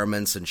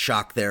experiments and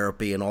shock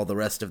therapy and all the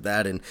rest of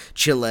that in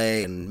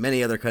Chile and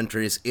many other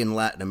countries in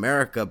Latin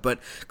America, but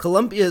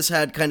Colombia's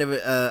had kind of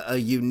a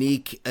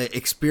unique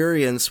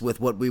experience with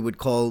what we would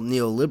call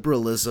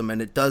neoliberalism,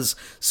 and it does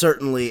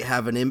certainly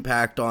have an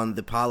impact on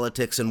the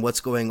politics and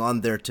what's going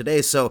on there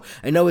today. So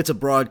I know it's a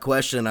broad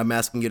question. I'm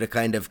asking you to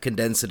kind of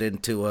condense it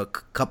into a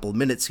couple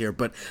minutes here,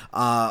 but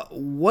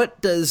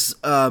what does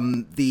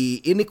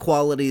the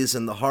inequalities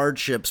and the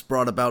hardships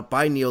brought about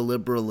by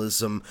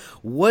neoliberalism,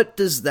 what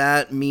does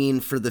that mean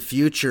for the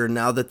future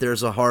now that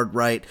there's a hard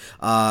right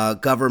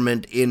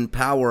government in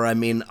power? I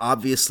mean,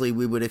 obviously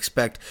we would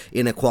expect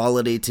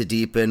inequality to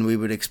deepen. We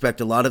would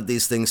expect a lot of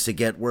these things to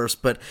get worse.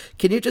 But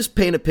can you just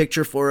paint a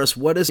picture for us?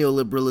 What does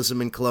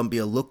neoliberalism in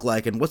Colombia look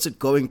like, and what's it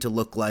going to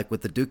look like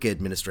with the Duque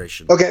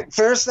administration? Okay,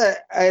 first,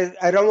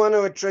 I don't want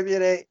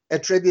to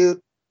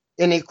attribute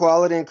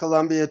inequality in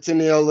Colombia to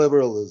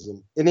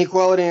neoliberalism.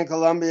 Inequality in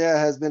Colombia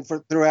has been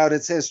throughout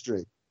its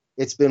history.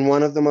 It's been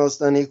one of the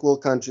most unequal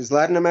countries.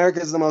 Latin America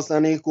is the most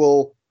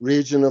unequal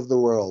region of the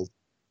world.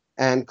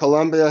 And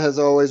Colombia has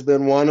always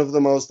been one of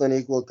the most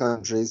unequal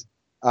countries.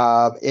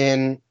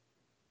 In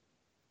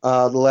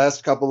the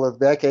last couple of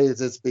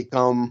decades,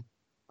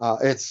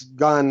 it's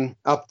gone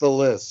up the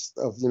list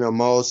of,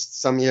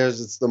 some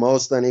years it's the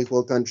most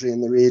unequal country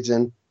in the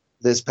region.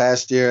 This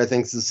past year, I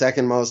think it's the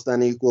second most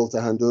unequal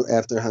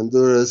after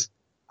Honduras.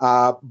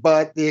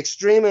 But the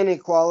extreme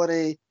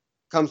inequality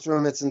comes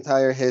from its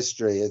entire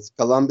history.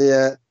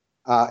 Colombia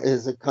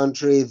is a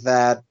country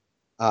that,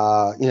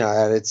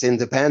 at its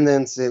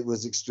independence, it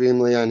was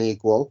extremely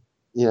unequal.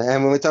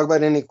 And when we talk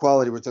about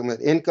inequality, we're talking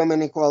about income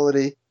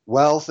inequality,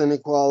 wealth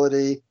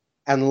inequality,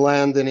 and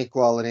land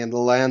inequality. And the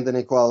land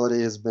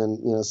inequality has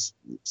been,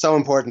 so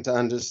important to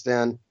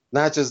understand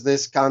not just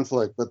this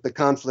conflict, but the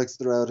conflicts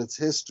throughout its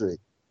history.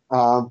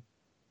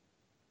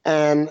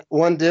 And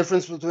one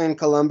difference between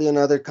Colombia and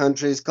other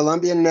countries,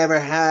 Colombia never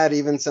had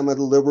even some of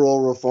the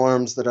liberal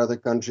reforms that other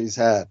countries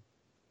had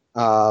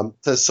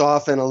to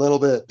soften a little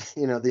bit,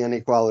 the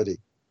inequality.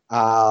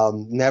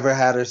 Never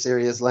had a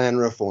serious land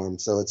reform,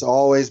 so it's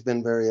always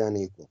been very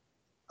unequal.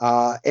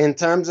 In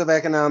terms of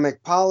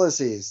economic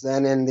policies,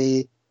 then in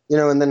the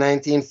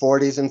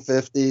 1940s and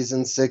 50s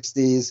and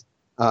 60s,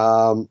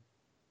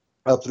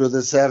 up through the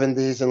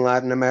 70s in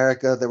Latin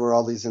America, there were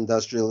all these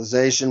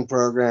industrialization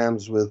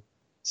programs with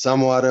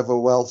somewhat of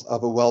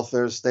a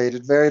welfare state.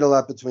 It varied a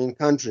lot between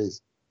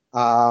countries.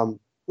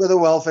 With a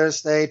welfare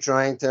state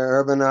trying to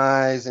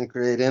urbanize and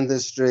create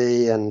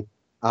industry, and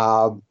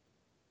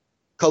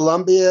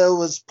Colombia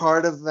was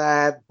part of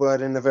that,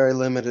 but in a very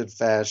limited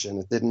fashion.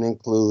 It didn't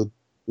include,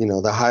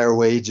 the higher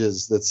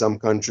wages that some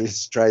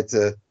countries tried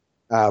to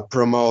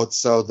promote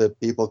so that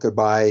people could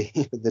buy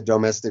the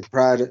domestic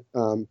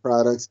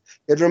products.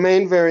 It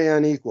remained very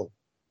unequal.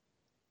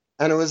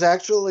 And it was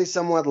actually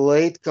somewhat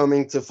late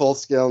coming to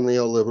full-scale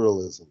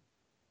neoliberalism.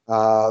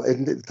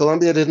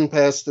 Colombia didn't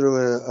pass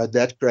through a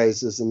debt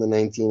crisis in the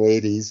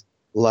 1980s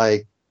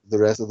like the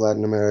rest of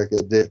Latin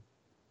America did.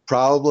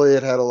 Probably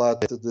it had a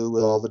lot to do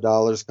with all the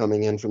dollars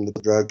coming in from the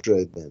drug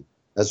trade then,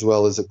 as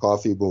well as a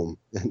coffee boom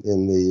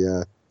in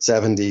the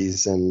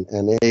 70s and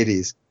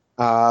 80s.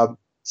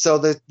 So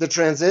the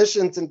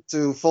transition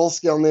to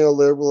full-scale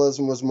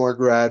neoliberalism was more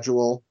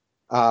gradual,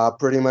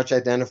 pretty much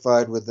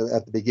identified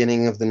at the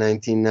beginning of the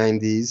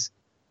 1990s,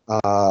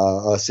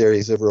 a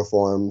series of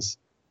reforms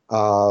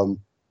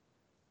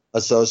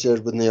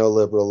associated with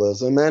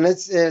neoliberalism. And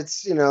it's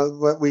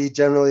what we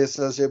generally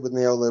associate with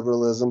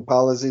neoliberalism,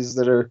 policies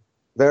that are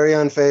very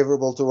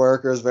unfavorable to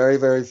workers, very,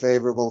 very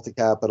favorable to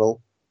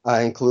capital,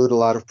 include a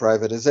lot of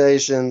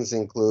privatizations,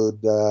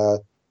 include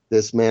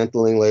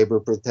dismantling labor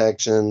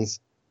protections,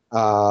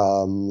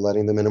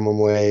 letting the minimum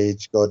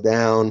wage go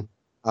down,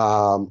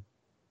 and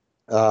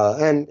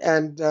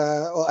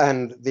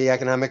the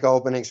economic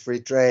openings,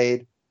 free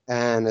trade,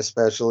 and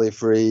especially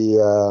free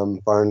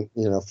foreign,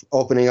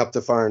 opening up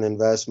to foreign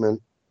investment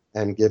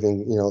and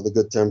giving, the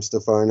good terms to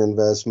foreign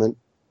investment.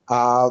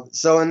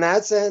 So in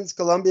that sense,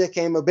 Colombia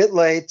came a bit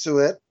late to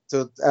it,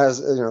 as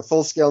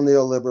full-scale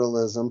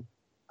neoliberalism,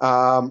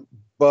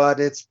 but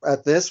it's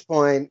at this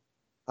point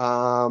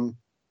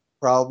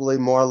probably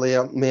more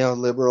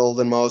neoliberal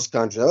than most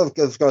countries.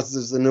 Of course,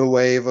 there's a new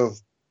wave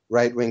of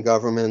right-wing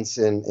governments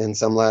in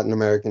some Latin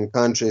American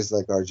countries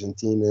like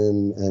Argentina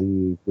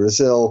and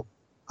Brazil.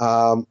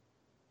 So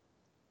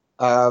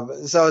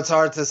it's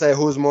hard to say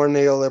who's more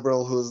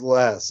neoliberal, who's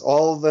less.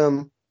 All of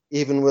them,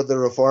 even with the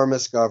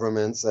reformist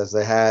governments, as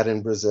they had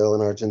in Brazil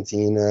and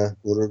Argentina,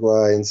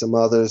 Uruguay, and some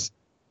others,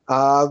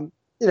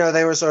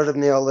 they were sort of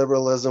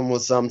neoliberalism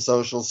with some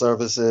social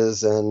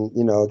services and,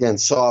 again,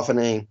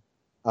 softening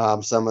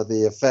some of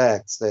the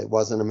effects. That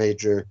wasn't a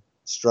major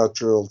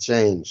structural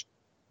change.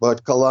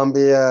 But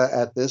Colombia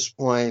at this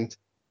point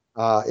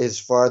is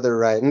farther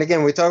right. And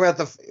again, we talk about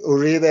the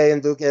Uribe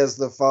and Duque as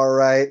the far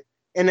right.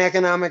 In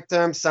economic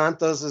terms,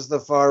 Santos is the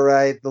far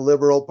right. The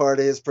Liberal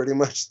Party is pretty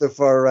much the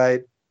far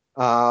right.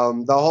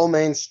 The whole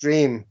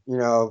mainstream,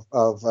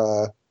 of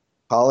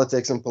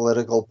politics and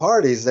political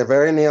parties, they're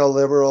very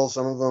neoliberal.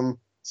 Some of them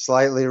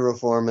slightly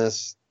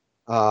reformist,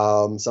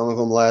 some of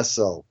them less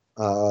so.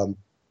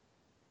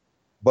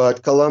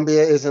 But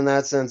Colombia is, in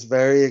that sense,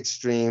 very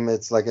extreme.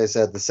 It's, like I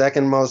said, the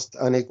second most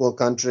unequal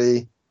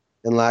country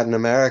in Latin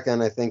America,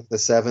 and I think the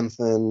seventh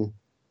um,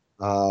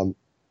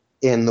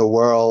 in the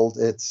world.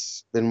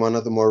 It's been one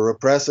of the more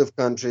repressive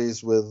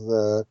countries, with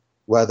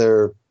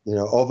whether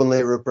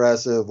openly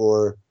repressive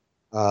or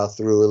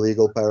through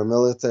illegal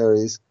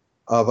paramilitaries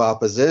of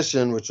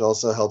opposition, which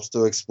also helps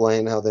to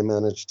explain how they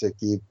managed to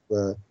keep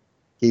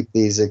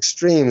these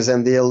extremes.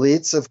 And the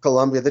elites of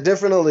Colombia, the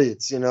different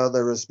elites,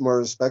 there is more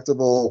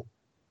respectable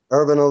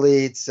urban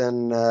elites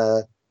and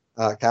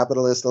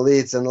capitalist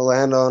elites, and the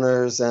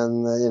landowners,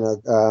 and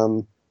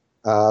the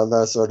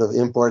sort of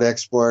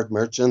import-export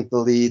merchant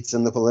elites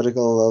and the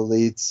political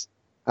elites.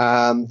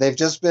 They've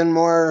just been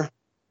more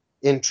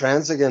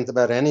intransigent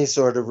about any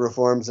sort of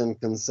reforms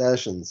and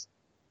concessions.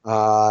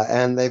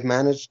 And they've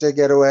managed to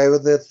get away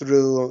with it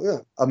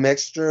through a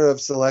mixture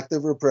of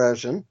selective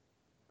repression.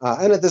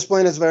 And at this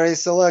point, it's very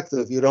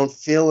selective. You don't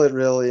feel it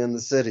really in the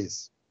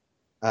cities,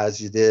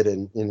 as you did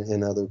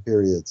in other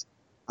periods.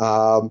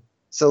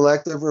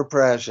 Selective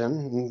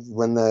repression.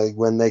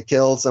 When they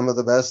kill some of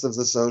the best of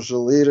the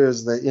social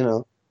leaders,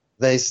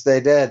 they stay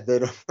dead. They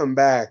don't come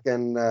back,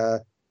 and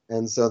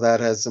so that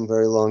has some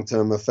very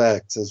long-term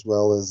effects, as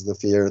well as the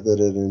fear that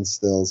it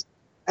instills.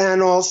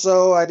 And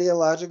also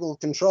ideological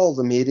control.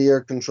 The media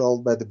are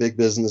controlled by the big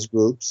business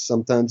groups,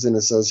 sometimes in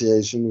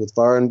association with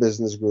foreign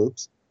business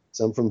groups,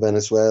 some from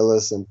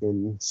Venezuela, some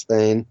from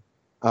Spain.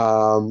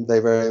 They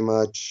very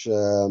much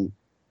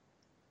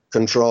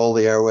control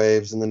the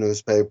airwaves and the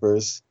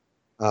newspapers,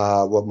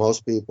 what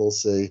most people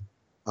see,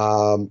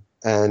 and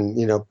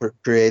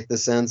create the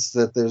sense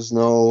that there's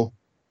no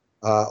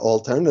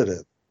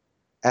alternative.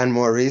 And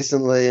more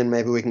recently, and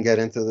maybe we can get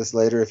into this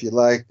later if you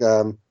like,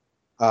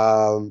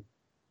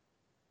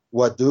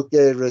 what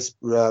Duque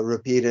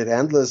repeated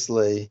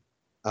endlessly,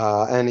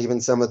 and even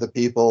some of the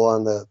people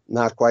on the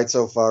not quite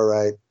so far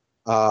right,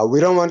 we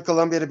don't want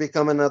Colombia to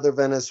become another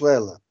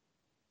Venezuela.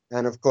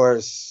 And of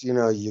course, you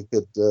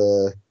could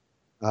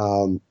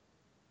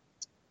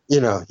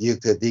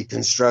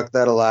deconstruct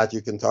that a lot.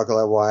 You can talk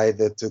about why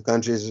the two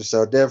countries are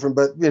so different,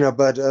 but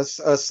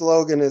a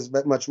slogan is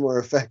much more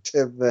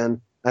effective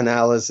than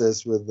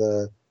analysis with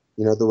the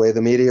way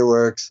the media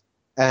works.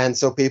 And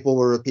so people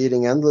were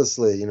repeating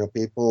endlessly.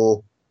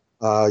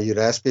 You'd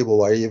ask people,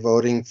 why are you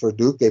voting for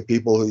Duque?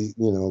 People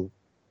who,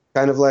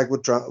 kind of like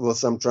with Trump, with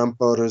some Trump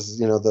voters,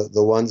 the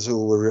ones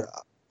who were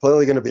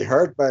clearly going to be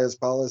hurt by his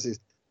policies.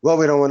 Well,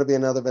 we don't want to be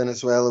another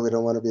Venezuela. We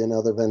don't want to be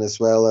another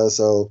Venezuela.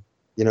 So,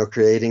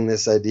 creating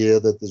this idea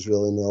that there's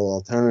really no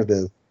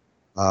alternative,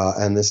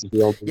 and this is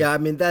the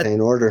only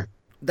order.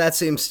 That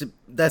seems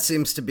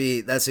to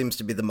be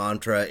the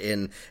mantra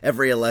in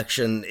every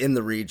election in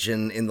the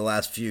region in the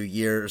last few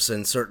years,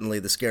 and certainly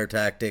the scare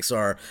tactics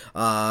are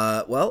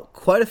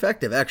quite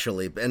effective,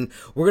 actually. And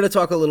we're going to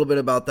talk a little bit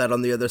about that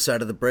on the other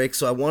side of the break.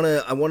 So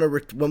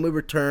when we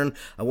return,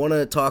 I want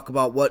to talk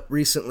about what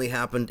recently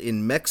happened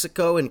in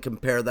Mexico and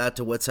compare that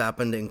to what's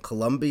happened in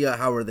Colombia.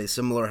 How are they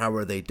similar? How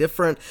are they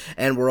different?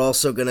 And we're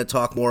also going to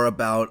talk more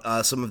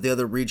about some of the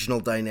other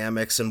regional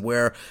dynamics and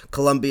where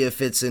Colombia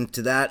fits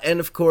into that. And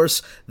of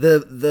course,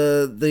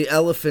 the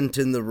elephant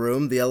in the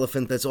room, the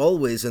elephant that's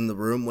always in the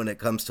room when it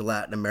comes to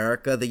Latin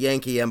America, the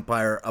Yankee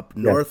Empire up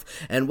north,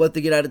 and what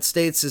the United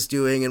States is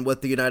doing and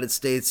what the United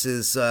States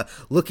is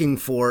looking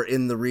for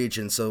in the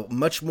region. So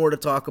much more to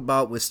talk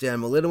about with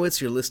Stan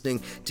Milinowitz. You're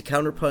listening to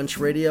Counterpunch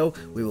Radio.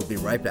 We will be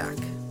right back.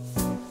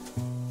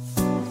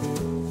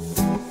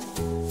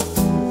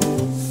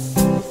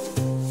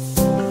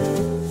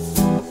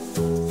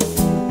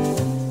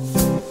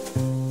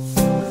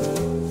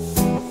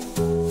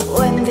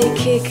 They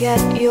kick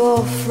at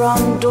your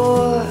front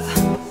door.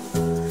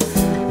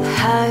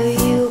 How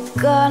you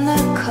gonna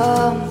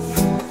come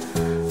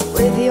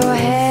with your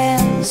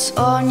hands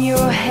on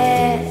your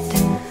head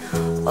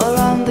or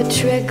on the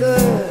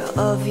trigger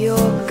of your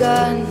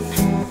gun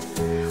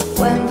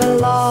when the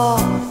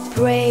law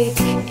break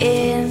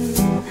in?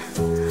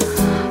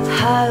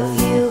 How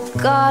you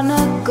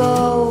gonna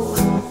go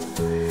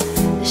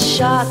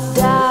shot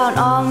down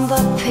on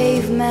the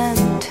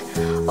pavement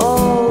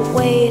or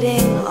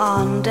waiting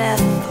on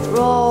death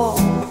row?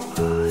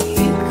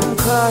 You can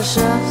crush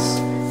us,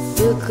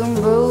 you can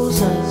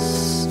bruise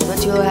us,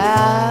 but you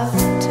have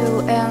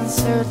to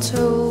answer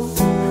to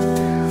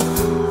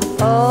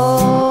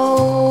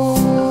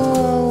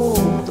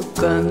the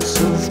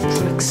guns of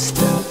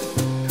Brixton.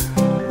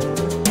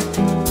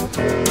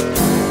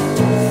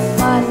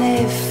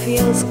 Money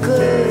feels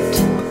good,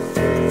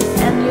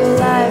 and your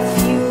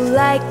life you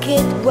like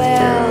it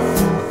well.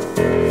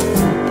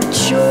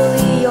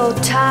 Surely your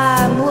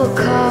time will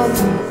come,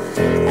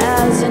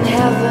 as in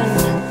heaven,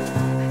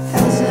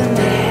 as in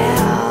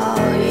hell.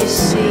 You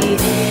see,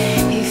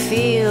 he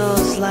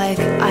feels like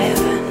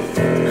Ivan,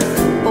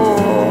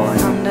 born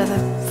under the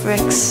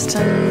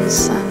Brixton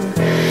sun.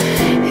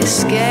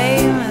 His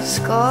game is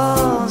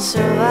called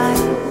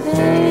surviving.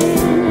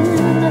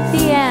 At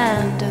the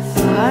end, if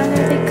the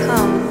harder they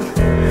come,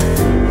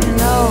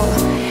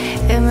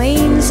 it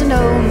means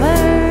no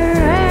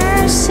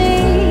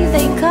mercy.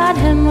 They got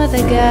him with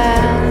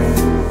again.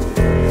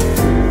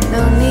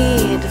 No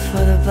need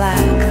for the Black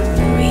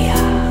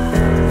Maria.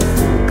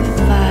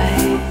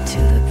 Goodbye to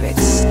the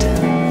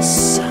Brixton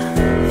sun.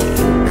 You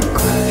can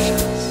crush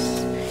us,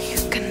 you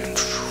can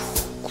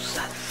bruise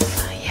us,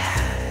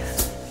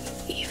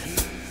 yeah, even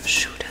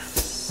shoot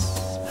us.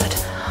 But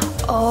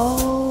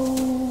oh,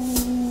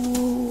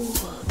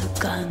 the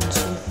guns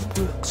of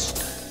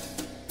Brixton.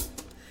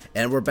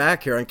 And we're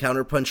back here on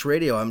Counterpunch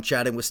Radio. I'm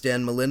chatting with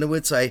Stan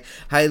Milinowicz. I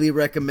highly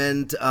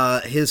recommend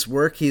his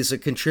work. He's a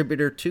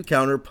contributor to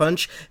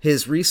Counterpunch.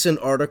 His recent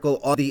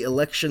article on the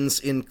elections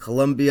in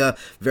Colombia,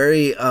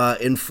 very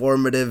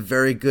informative,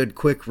 very good,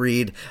 quick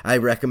read. I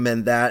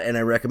recommend that, and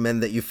I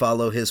recommend that you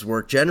follow his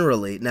work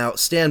generally. Now,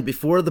 Stan,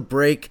 before the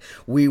break,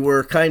 we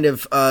were kind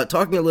of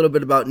talking a little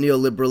bit about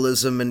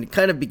neoliberalism and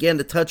kind of began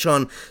to touch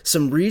on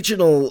some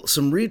regional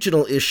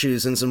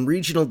issues and some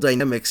regional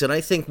dynamics. And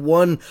I think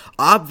one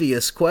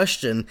obvious question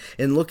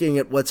in looking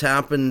at what's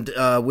happened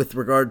with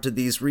regard to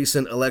these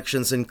recent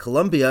elections in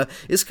Colombia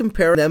is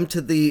compare them to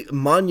the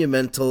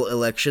monumental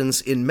elections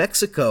in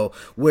Mexico,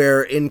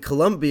 where in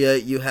Colombia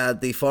you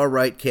had the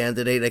far-right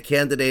candidate, a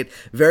candidate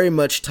very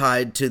much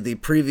tied to the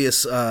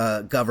previous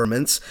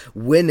governments,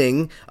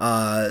 winning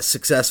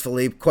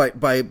successfully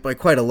by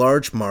quite a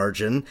large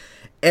margin.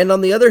 And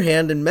on the other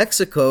hand, in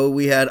Mexico,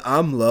 we had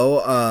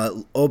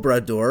AMLO,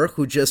 Obrador,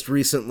 who just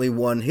recently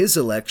won his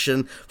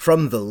election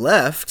from the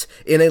left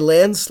in a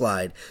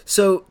landslide.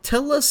 So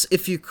tell us,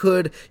 if you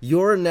could,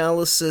 your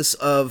analysis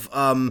of,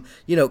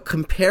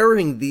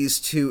 comparing these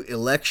two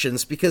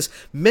elections, because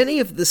many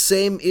of the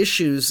same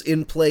issues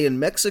in play in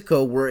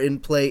Mexico were in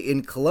play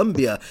in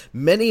Colombia.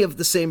 Many of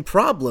the same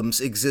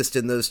problems exist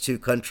in those two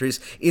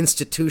countries: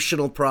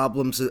 institutional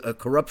problems,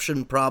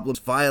 corruption problems,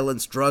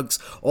 violence, drugs.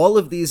 All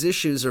of these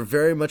issues are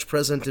very much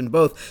present in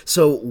both.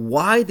 So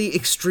why the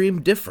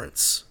extreme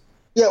difference?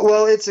 Yeah,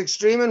 well, it's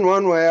extreme in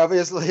one way,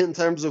 obviously, in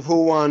terms of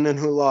who won and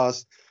who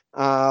lost.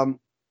 There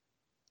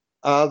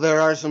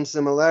are some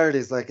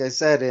similarities. Like I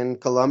said, in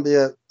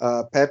Colombia,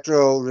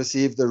 Petro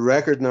received a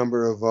record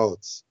number of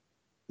votes.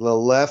 The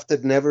left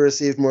had never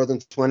received more than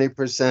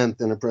 20%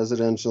 in a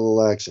presidential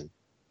election,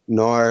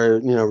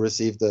 nor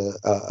received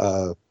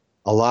a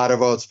lot of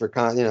votes for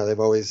they've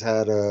always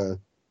had a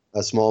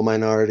small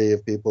minority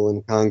of people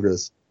in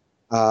Congress.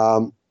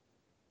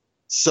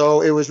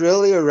 So it was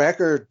really a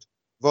record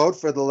vote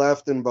for the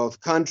left in both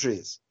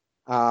countries.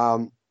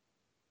 There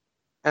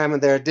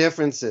are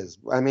differences.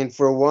 I mean,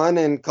 for one,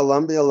 in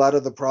Colombia, a lot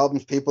of the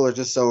problems, people are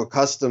just so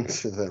accustomed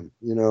to them.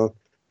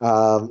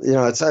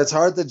 It's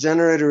hard to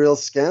generate a real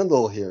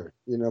scandal here.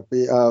 When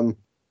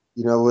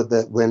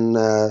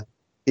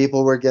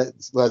people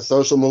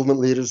social movement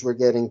leaders were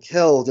getting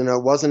killed,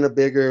 it wasn't a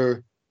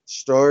bigger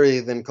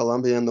story than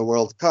Colombia in the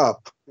World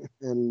Cup,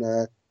 and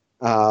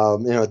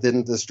it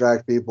didn't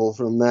distract people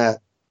from that.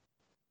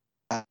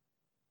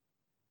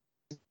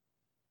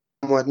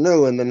 Somewhat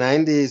new in the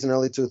 90s and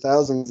early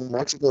 2000s in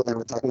Mexico, they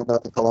were talking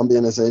about the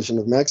Colombianization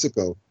of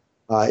Mexico.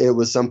 It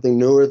was something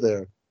newer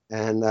there.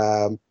 And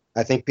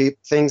I think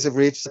things have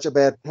reached such a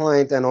bad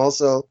point, and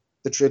also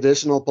the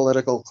traditional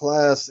political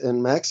class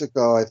in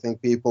Mexico, I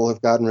think people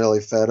have gotten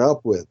really fed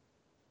up with.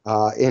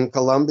 In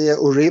Colombia,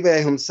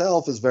 Uribe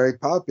himself is very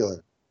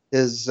popular.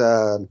 His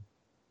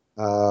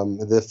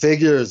the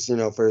figures,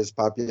 for his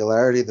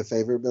popularity, the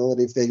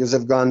favorability figures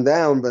have gone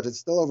down, but it's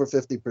still over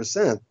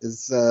 50%.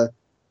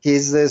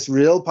 He's this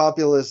real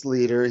populist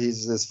leader.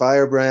 He's this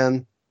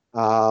firebrand.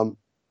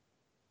 Throughout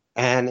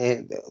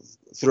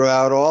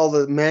all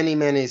the many,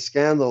 many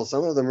scandals,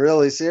 some of them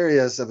really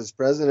serious, of his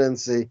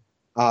presidency,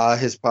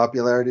 his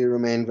popularity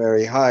remained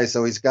very high.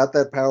 So he's got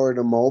that power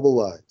to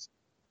mobilize.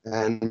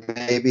 And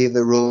maybe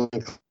the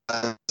ruling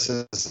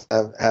classes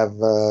have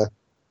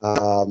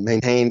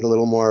maintained a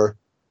little more,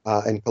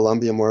 in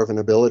Colombia, more of an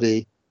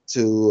ability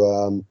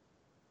to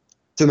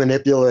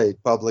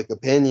manipulate public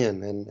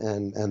opinion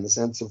and the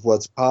sense of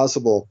what's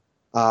possible,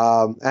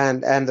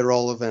 and the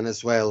role of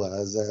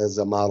Venezuela as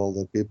a model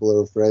that people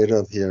are afraid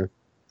of here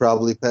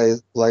probably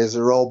plays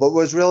a role. But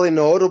what's really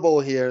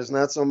notable here is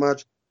not so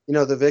much,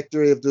 the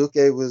victory of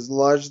Duque was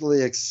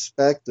largely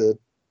expected,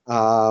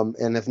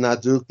 and if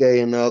not Duque,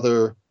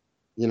 another,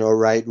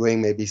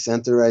 right-wing, maybe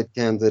center-right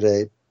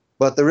candidate.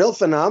 But the real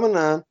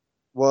phenomenon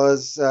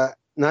was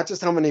not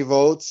just how many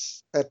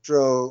votes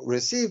Petro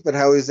received, but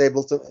how he was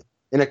able to,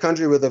 in a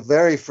country with a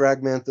very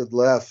fragmented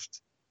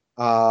left,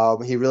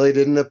 he really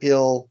didn't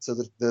appeal to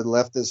the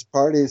leftist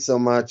party so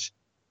much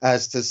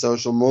as to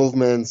social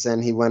movements,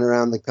 and he went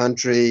around the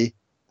country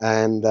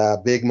and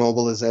big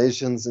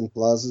mobilizations in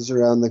plazas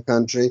around the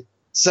country.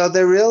 So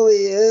there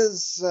really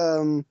is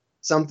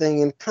something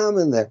in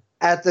common there.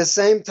 At the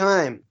same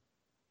time,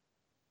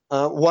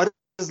 what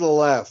is the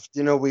left?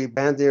 We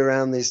bandy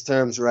around these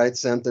terms, right,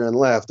 center, and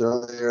left.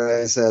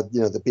 Earlier I said,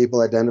 the people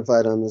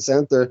identified on the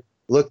center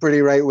look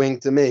pretty right-wing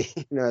to me,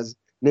 as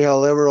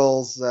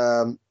neoliberals,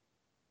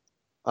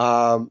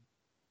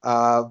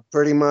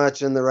 pretty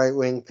much in the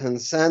right-wing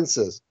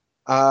consensus.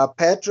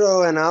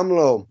 Petro and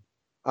AMLO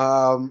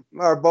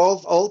are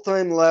both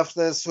old-time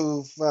leftists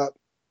who've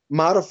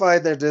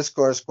modified their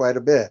discourse quite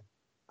a bit.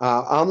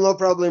 AMLO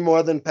probably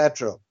more than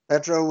Petro.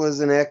 Petro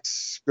was an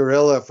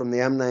ex-guerrilla from the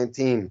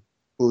M19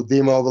 who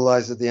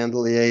demobilized at the end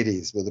of the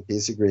 80s with a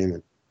peace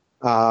agreement.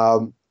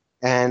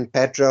 And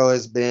Petro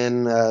has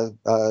been a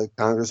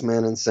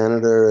congressman and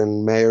senator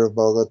and mayor of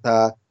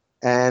Bogota.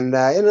 And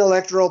in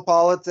electoral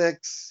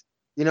politics,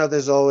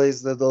 there's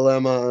always the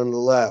dilemma on the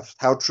left.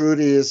 How true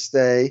do you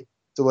stay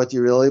to what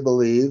you really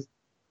believe?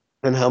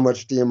 And how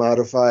much do you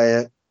modify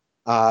it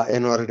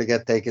in order to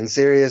get taken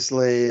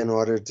seriously, in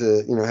order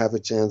to, have a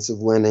chance of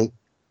winning?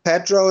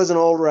 Petro is an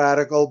old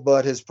radical,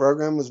 but his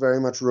program was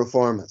very much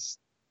reformist.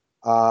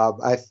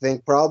 I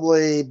think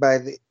probably by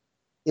the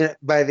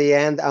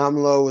end,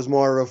 AMLO was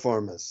more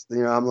reformist.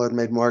 AMLO had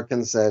made more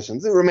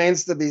concessions. It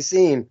remains to be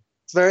seen.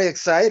 It's very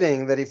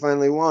exciting that he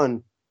finally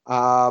won,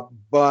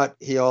 but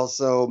he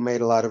also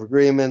made a lot of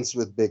agreements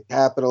with big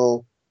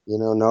capital.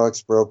 No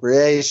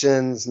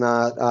expropriations,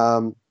 not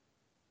a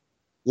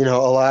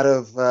lot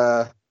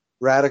of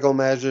radical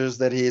measures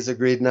that he's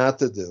agreed not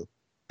to do.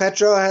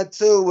 Petro had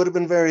too. Would have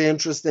been very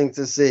interesting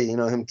to see,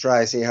 him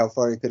try, see how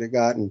far he could have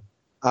gotten.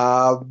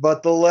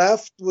 But the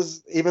left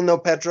was, even though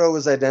Petro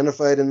was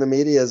identified in the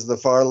media as the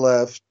far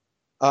left,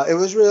 it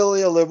was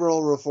really a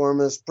liberal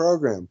reformist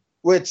program,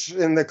 which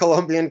in the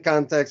Colombian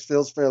context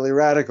feels fairly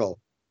radical.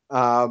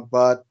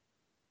 But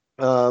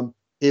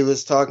he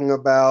was talking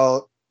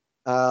about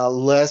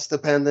less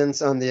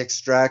dependence on the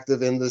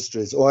extractive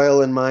industries.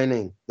 Oil and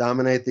mining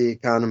dominate the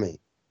economy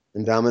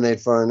and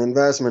dominate foreign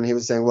investment. He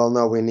was saying, well,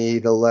 no, we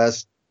need a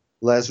less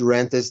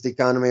rentist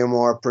economy, a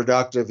more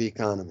productive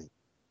economy.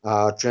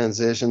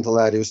 Transition to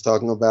that. He was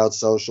talking about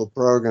social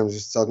programs. He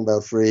was talking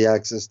about free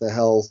access to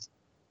health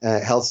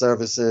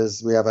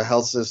services. We have a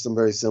health system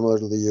very similar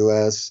to the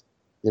U.S.,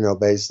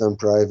 based on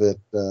private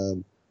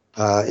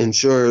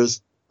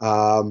insurers.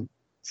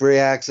 Free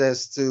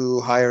access to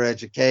higher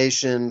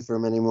education for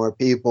many more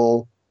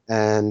people,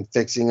 and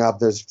fixing up.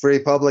 There's free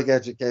public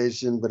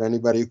education, but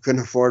anybody who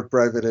couldn't afford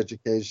private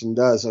education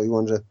does. So he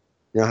wanted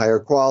to, higher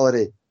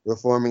quality,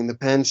 reforming the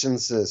pension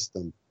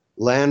system,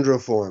 land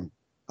reform.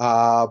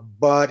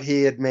 But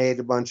he had made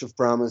a bunch of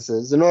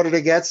promises in order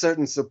to get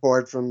certain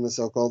support from the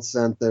so-called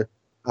center.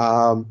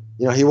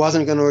 He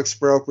wasn't going to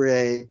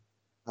expropriate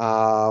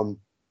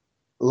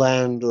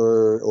land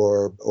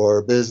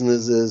or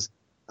businesses,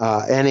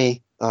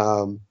 any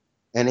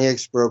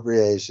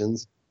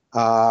expropriations.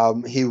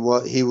 He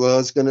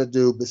was going to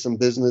do some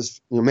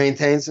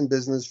maintain some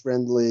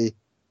business-friendly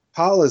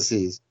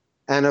policies,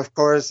 and of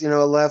course,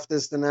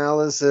 leftist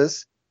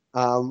analysis.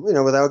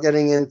 Without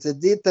getting into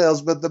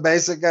details, but the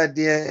basic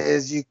idea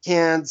is you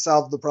can't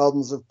solve the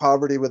problems of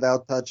poverty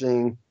without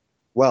touching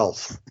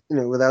wealth.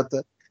 Without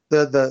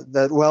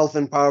that wealth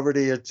and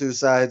poverty are two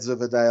sides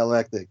of a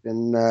dialectic,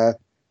 and that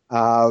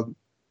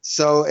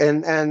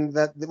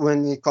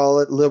when you call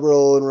it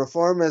liberal and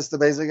reformist, the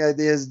basic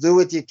idea is do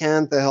what you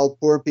can to help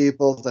poor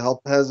people, to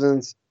help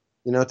peasants,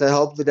 to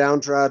help the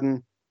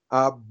downtrodden,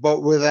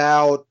 but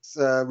without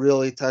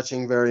really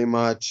touching very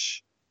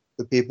much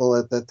the people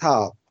at the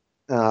top.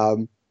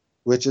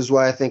 Which is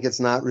why I think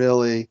it's not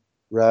really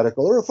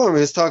radical reform.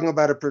 He was talking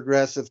about a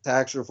progressive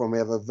tax reform. We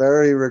have a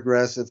very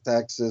regressive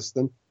tax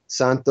system.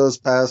 Santos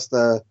passed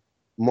a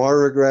more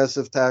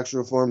regressive tax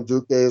reform.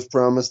 Duque has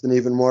promised an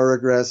even more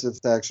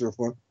regressive tax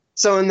reform.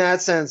 So in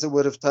that sense, it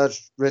would have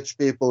touched rich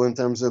people in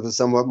terms of a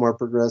somewhat more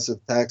progressive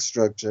tax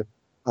structure.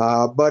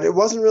 But it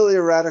wasn't really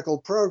a radical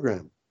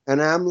program. And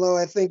AMLO,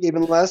 I think,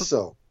 even less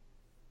so.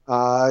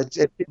 But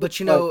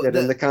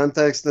in the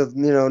context of,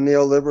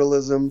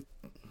 neoliberalism,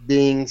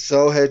 being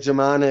so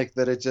hegemonic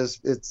that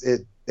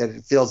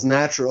it feels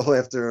natural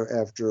after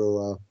a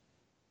while.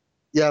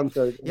 Yeah, I'm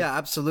sorry. Yeah,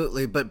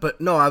 absolutely. But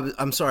no,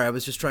 I'm sorry. I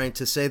was just trying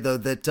to say though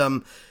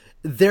that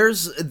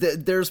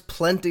there's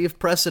plenty of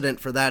precedent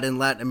for that in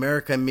Latin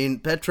America. I mean,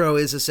 Petro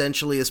is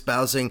essentially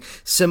espousing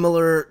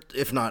similar,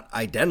 if not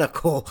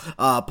identical,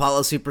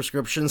 policy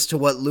prescriptions to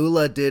what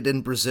Lula did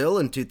in Brazil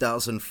in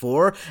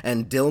 2004,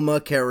 and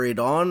Dilma carried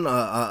on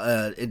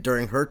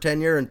during her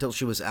tenure until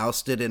she was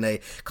ousted in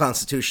a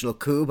constitutional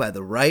coup by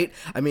the right.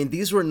 I mean,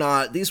 these were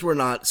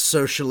not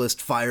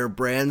socialist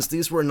firebrands.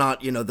 These were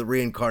not, the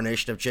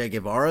reincarnation of Che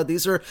Guevara.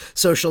 These are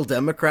social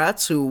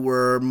democrats who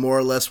were more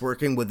or less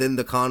working within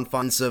the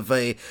confines of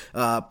a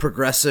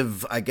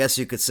progressive, I guess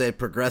you could say,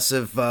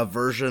 progressive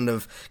version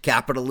of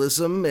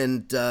capitalism,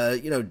 and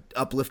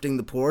uplifting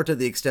the poor to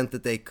the extent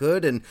that they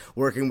could, and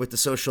working with the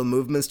social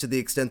movements to the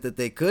extent that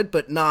they could,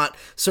 but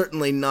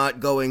certainly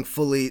not going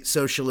fully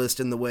socialist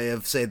in the way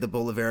of, say, the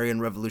Bolivarian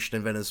Revolution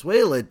in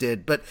Venezuela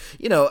did. But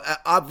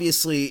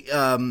obviously,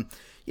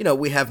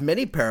 we have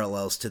many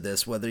parallels to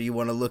this, whether you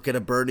want to look at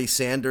a Bernie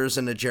Sanders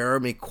and a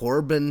Jeremy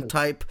Corbyn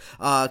type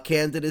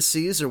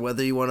candidacies, or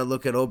whether you want to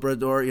look at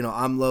Obrador,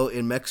 AMLO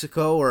in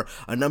Mexico, or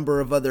a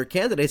number of other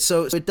candidates.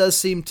 So it does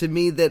seem to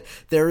me that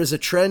there is a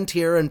trend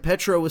here, and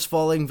Petro is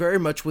falling very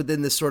much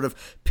within this sort of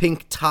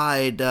pink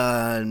tide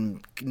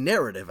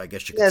narrative, I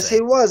guess you could say. Yes,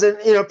 he was. And,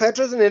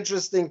 Petro's an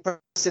interesting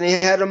person. He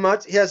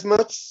has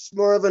much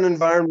more of an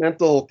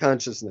environmental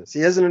consciousness.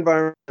 He is an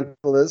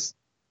environmentalist.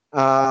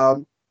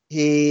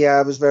 he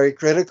was very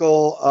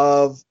critical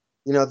of,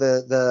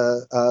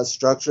 the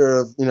structure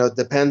of,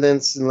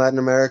 dependence in Latin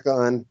America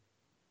on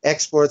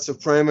exports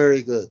of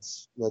primary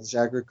goods, whether it's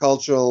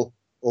agricultural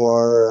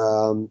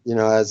or,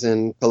 as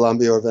in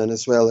Colombia or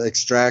Venezuela,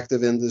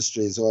 extractive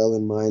industries, oil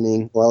and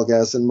mining, oil,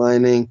 gas, and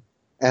mining,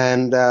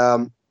 and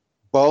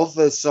both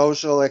the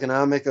social,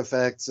 economic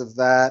effects of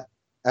that,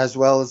 as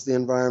well as the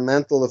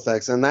environmental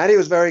effects. And that he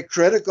was very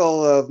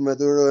critical of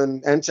Maduro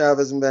and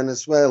Chavez in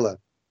Venezuela.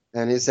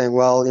 And he's saying,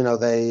 well,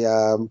 they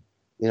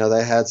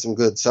had some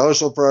good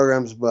social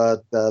programs,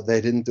 but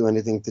they didn't do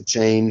anything to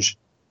change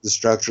the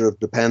structure of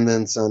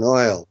dependence on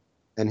oil.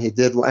 And he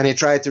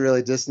tried to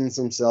really distance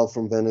himself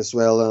from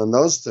Venezuela on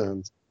those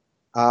terms.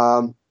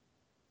 And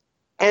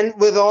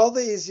with all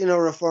these,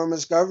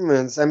 reformist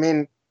governments, I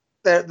mean,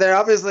 they're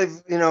obviously,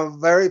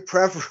 very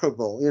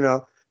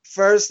preferable.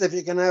 First, if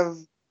you can have,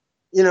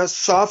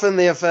 soften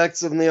the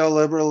effects of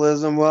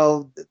neoliberalism,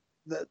 well,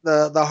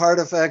 the hard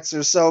effects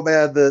are so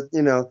bad that,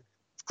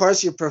 of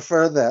course you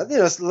prefer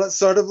that.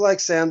 Sort of like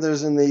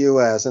Sanders in the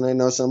U.S. And I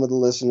know some of the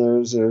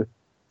listeners are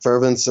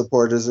fervent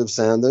supporters of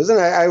Sanders. And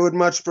I would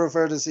much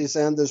prefer to see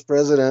Sanders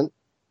president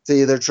to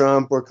either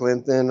Trump or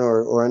Clinton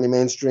or any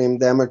mainstream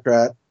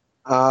Democrat.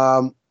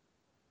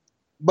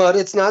 But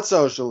it's not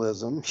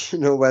socialism,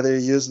 whether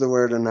you use the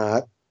word or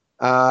not.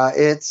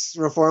 It's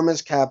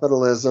reformist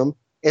capitalism.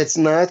 It's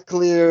not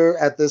clear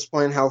at this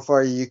point how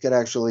far you could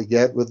actually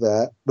get with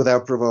that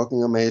without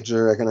provoking a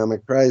major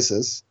economic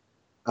crisis.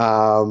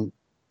 So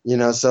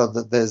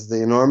there's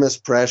the enormous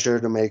pressure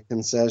to make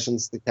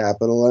concessions to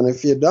capital. And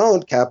if you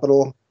don't,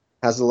 capital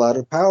has a lot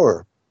of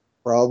power,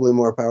 probably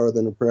more power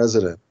than a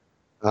president.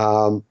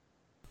 And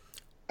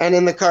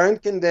in the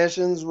current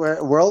conditions,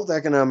 world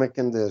economic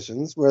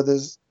conditions, where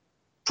there's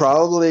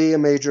probably a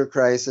major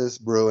crisis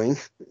brewing,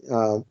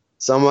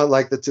 somewhat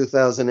like the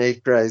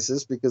 2008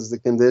 crisis, because the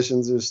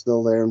conditions are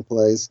still there in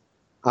place.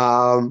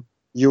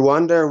 You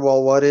wonder,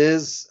 well, what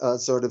is a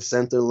sort of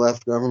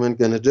center-left government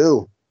going to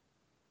do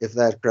if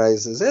that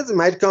crisis? It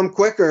might come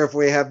quicker if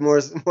we have more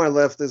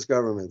leftist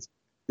governments,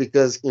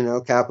 because,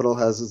 capital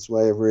has its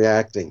way of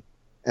reacting.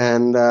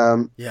 And,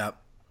 we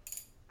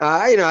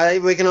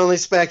can only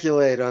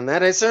speculate on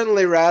that. I'd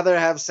certainly rather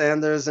have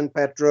Sanders and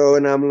Petro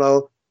and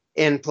AMLO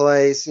in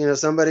place,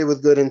 somebody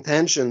with good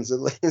intentions, at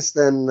least,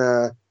 than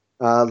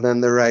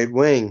the right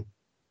wing.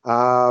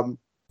 But,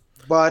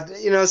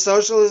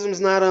 socialism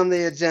is not on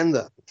the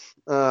agenda.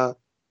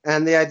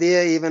 And the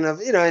idea even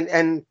of,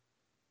 and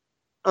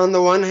on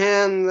the one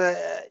hand, I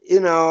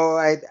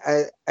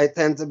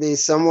tend to be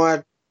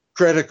somewhat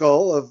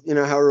critical of,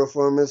 how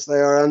reformist they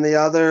are. On the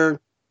other,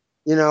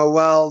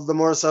 the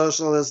more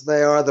socialist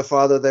they are, the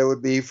farther they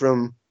would be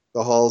from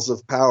the halls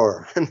of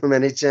power and from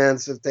any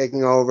chance of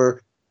taking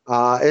over.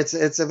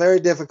 It's a very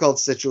difficult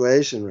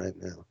situation right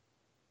now.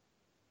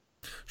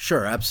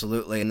 Sure,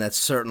 absolutely, and that's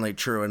certainly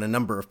true in a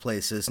number of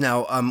places.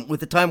 Now, with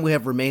the time we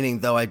have remaining,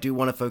 though, I do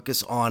want to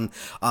focus on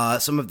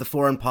some of the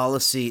foreign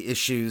policy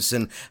issues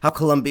and how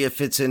Colombia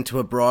fits into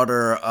a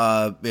broader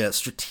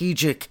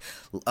strategic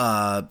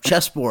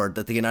chessboard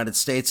that the United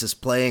States is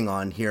playing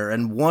on here.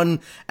 And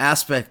one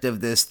aspect of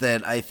this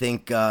that I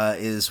think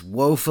is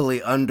woefully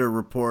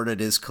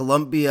underreported is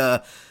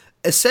Colombia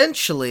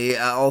essentially,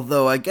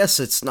 although I guess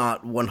it's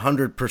not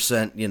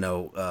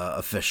 100%,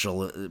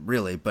 official,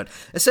 really, but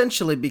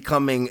essentially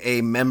becoming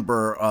a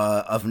member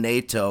of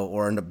NATO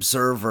or an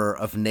observer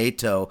of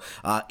NATO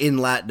in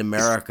Latin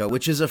America,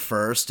 which is a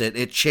first.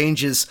 It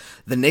changes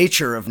the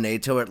nature of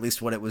NATO, at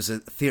least what it was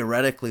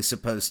theoretically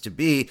supposed to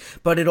be,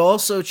 but it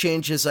also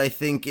changes, I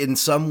think, in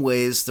some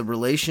ways, the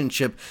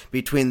relationship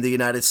between the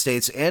United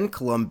States and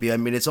Colombia. I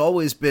mean, it's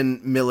always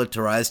been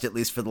militarized, at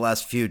least for the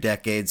last few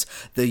decades.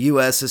 The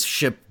U.S. has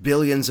shipped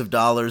billions of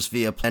dollars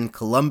via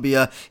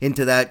Colombia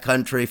into that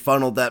country,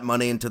 funneled that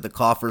money into the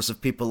coffers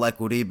of people like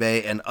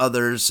Uribe and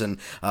others, and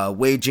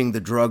waging the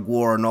drug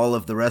war and all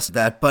of the rest of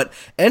that. But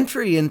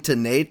entry into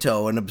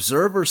NATO, an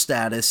observer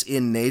status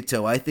in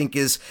NATO, I think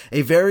is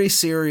a very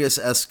serious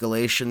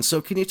escalation.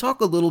 So can you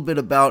talk a little bit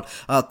about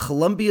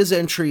Colombia's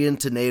entry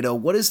into NATO?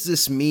 What does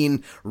this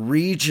mean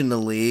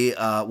regionally?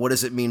 What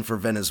does it mean for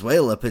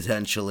Venezuela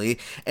potentially?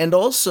 And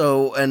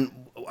also, and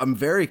I'm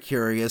very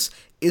curious,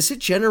 is it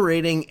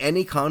generating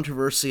any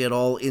controversy at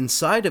all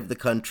inside of the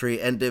country?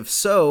 And if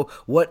so,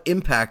 what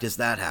impact is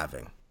that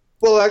having?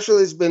 Well, actually,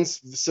 there's been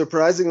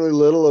surprisingly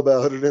little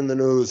about it in the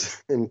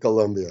news in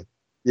Colombia.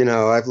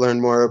 I've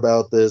learned more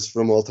about this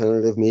from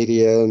alternative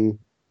media and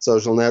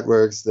social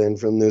networks than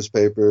from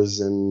newspapers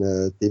and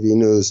TV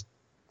news.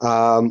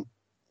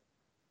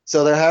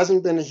 So there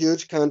hasn't been a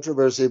huge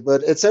controversy,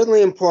 but it's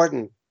certainly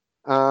important.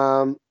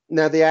 Now,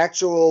 the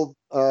actual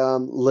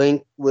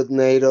link with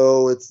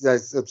NATO, it's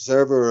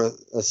observer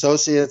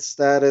associate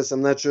status.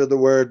 I'm not sure the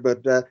word,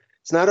 but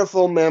it's not a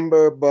full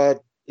member,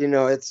 but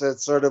it's a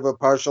sort of a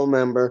partial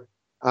member.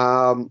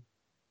 I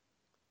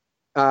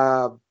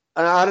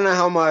don't know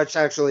how much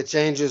actually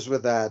changes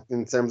with that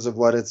in terms of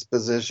what its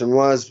position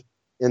was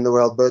in the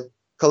world, but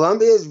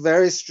Colombia is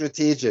very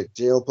strategic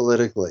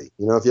geopolitically.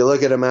 If you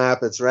look at a map,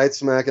 it's right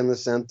smack in the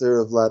center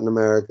of Latin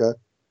America.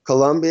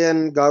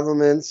 Colombian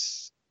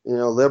governments,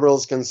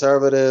 liberals,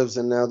 conservatives,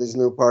 and now these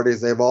new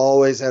parties, they've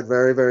always had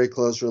very, very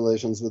close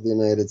relations with the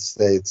United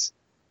States.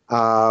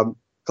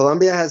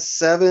 Colombia has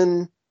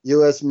 7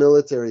 U.S.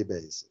 military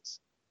bases.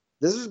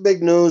 This was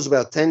big news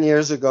about 10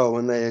 years ago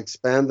when they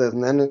expanded.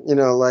 And then,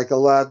 like a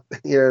lot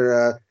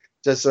here,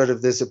 just sort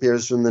of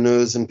disappears from the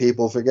news and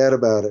people forget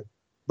about it.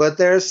 But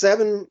there are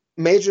 7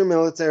 major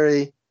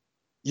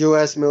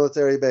U.S.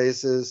 military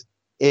bases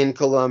in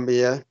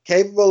Colombia,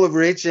 capable of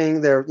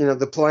reaching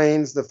the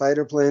planes, the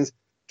fighter planes,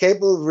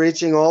 capable of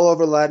reaching all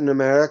over Latin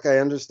America. I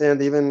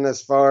understand even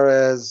as far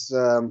as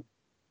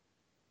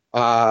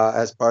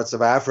parts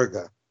of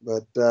Africa.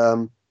 But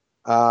the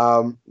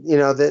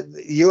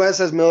U.S.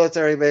 has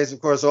military bases,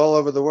 of course, all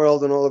over the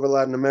world and all over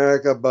Latin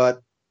America.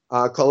 But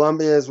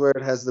Colombia is where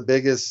it has the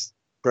biggest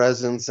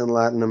presence in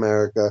Latin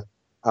America.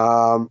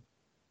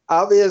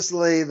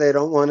 Obviously, they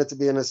don't want it to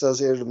be an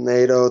associate of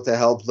NATO to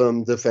help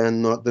them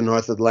defend the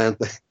North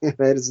Atlantic.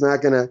 Right? It's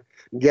not going to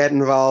get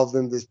involved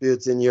in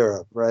disputes in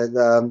Europe, right?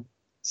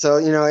 So,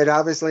 it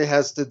obviously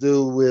has to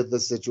do with the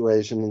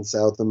situation in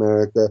South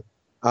America.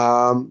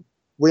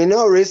 We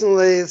know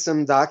recently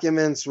some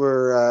documents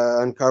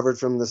were uncovered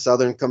from the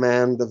Southern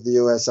Command of the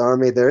U.S.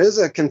 Army. There is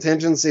a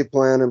contingency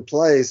plan in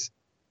place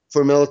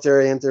for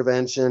military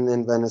intervention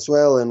in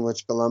Venezuela in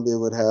which Colombia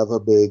would have a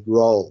big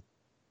role.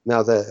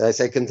 Now, I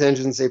say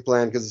contingency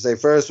plan because they say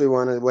first we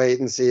want to wait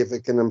and see if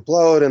it can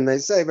implode. And they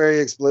say very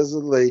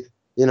explicitly,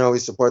 we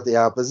support the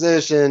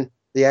opposition.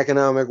 The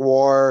economic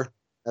war,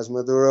 as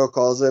Maduro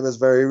calls it, is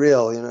very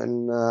real.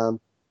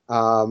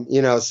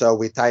 So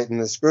we tighten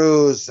the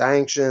screws,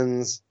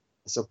 sanctions,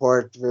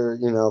 support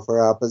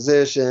for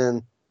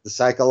opposition, the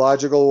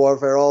psychological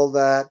warfare, all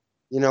that.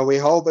 We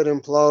hope it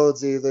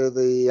implodes. Either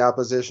the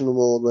opposition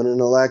will win an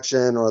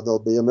election or there'll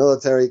be a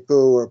military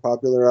coup or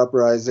popular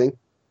uprising.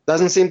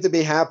 Doesn't seem to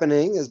be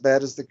happening, as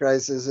bad as the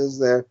crisis is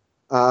there.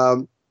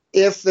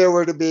 If there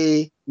were to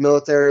be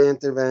military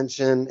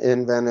intervention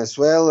in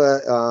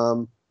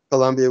Venezuela,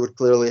 Colombia would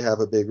clearly have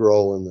a big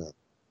role in that.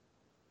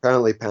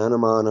 Apparently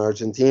Panama and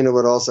Argentina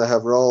would also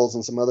have roles,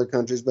 and some other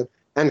countries.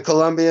 And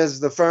Colombia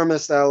is the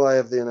firmest ally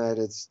of the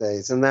United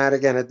States. And that,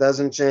 again, it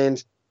doesn't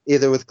change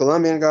either with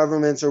Colombian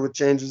governments or with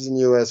changes in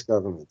U.S.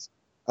 governments.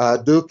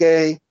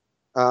 Duque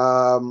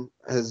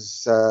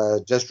has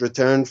just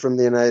returned from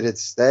the United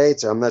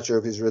States. I'm not sure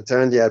if he's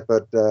returned yet,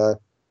 but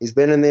he's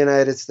been in the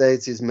United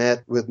States. He's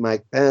met with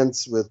Mike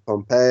Pence, with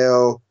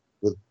Pompeo,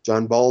 with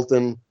John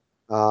Bolton.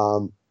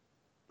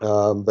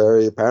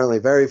 Apparently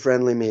very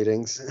friendly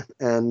meetings.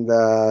 And,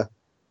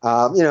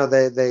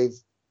 they've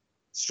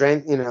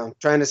trying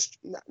to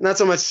not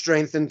so much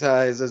strengthen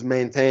ties as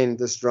maintain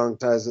the strong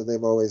ties that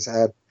they've always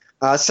had.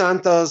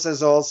 Santos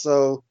has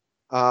also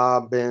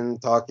been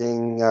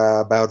talking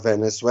about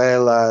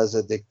Venezuela as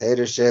a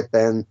dictatorship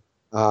and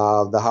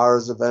the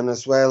horrors of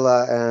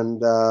Venezuela.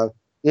 And,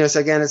 so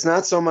again, it's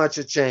not so much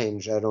a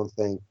change, I don't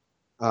think.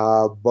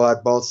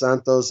 But both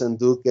Santos and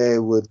Duque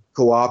would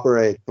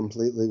cooperate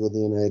completely with the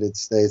United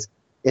States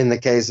in the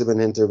case of an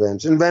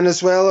intervention.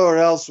 Venezuela or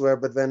elsewhere,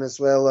 but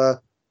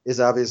Venezuela is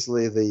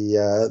obviously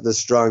the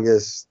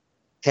strongest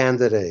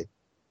candidate.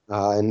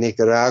 In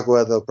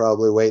Nicaragua, they'll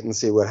probably wait and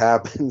see what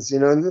happens.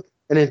 An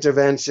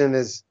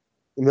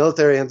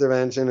military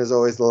intervention is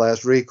always the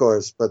last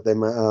recourse, but they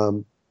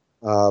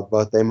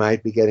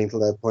might be getting to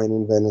that point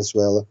in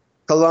Venezuela.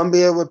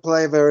 Colombia would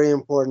play a very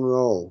important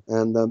role,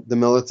 and the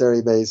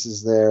military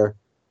bases there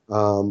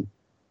are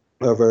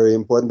very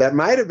important. That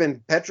might have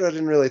been, Petro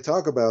didn't really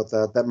talk about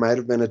that. That might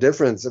have been a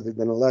difference if he'd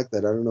been elected.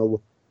 I don't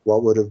know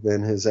what would have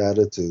been his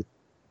attitude.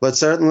 But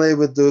certainly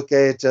with Duque,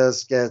 it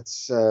just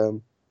gets,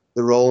 the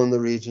role in the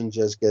region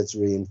just gets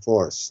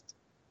reinforced.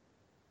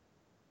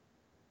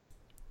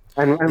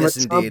 And yes,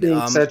 with Trump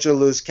being such a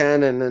loose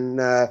cannon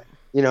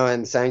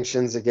and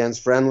sanctions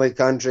against friendly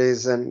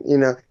countries, and,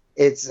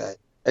 it's,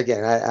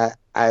 again,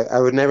 I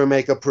would never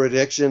make a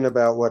prediction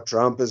about what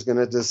Trump is going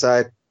to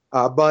decide,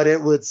 but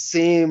it would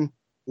seem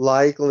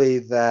likely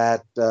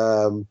that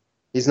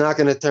he's not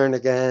going to turn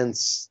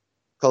against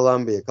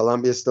Colombia.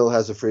 Colombia still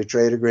has a free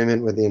trade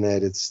agreement with the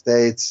United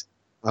States.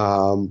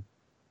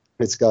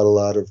 It's got a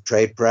lot of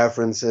trade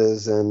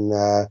preferences, and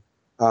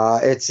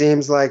it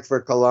seems like for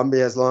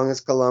Colombia, as long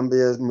as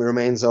Colombia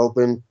remains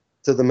open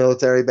to the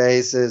military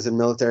bases and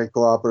military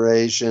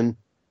cooperation,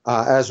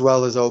 as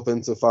well as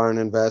open to foreign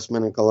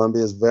investment, and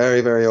Colombia is very,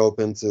 very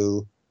open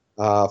to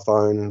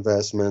foreign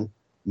investment.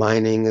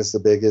 Mining is the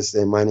biggest,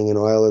 and mining and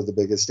oil are the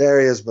biggest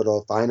areas, but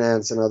all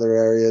finance and other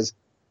areas.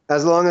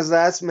 As long as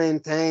that's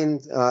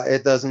maintained,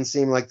 it doesn't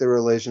seem like the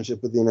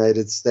relationship with the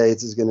United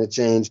States is going to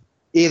change,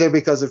 either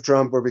because of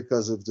Trump or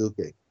because of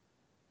Duque.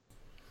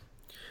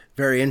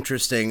 Very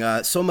interesting.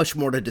 So much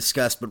more to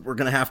discuss, but we're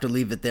going to have to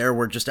leave it there.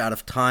 We're just out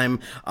of time.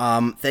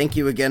 Thank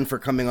you again for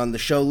coming on the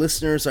show.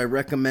 Listeners, I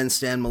recommend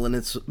Stan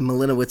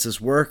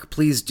Malinowitz's work.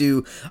 Please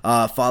do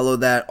follow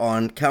that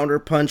on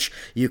Counterpunch.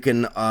 You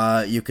can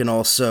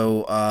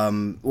also,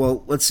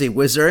 well, let's see.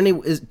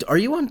 Are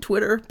you on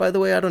Twitter, by the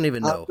way? I don't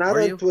even know. Not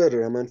on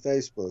Twitter. I'm on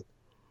Facebook.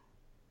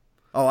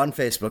 Oh, on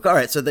Facebook. All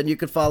right, so then you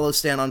could follow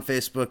Stan on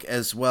Facebook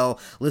as well.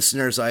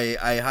 Listeners, I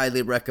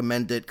highly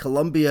recommend it.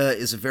 Colombia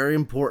is a very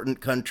important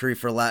country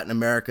for Latin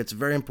America. It's a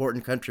very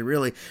important country,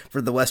 really,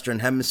 for the Western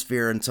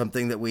Hemisphere, and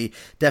something that we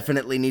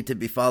definitely need to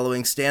be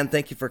following. Stan,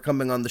 thank you for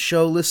coming on the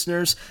show.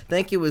 Listeners,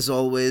 thank you as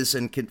always,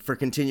 and for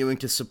continuing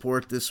to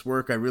support this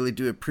work. I really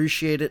do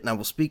appreciate it, and I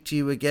will speak to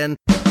you again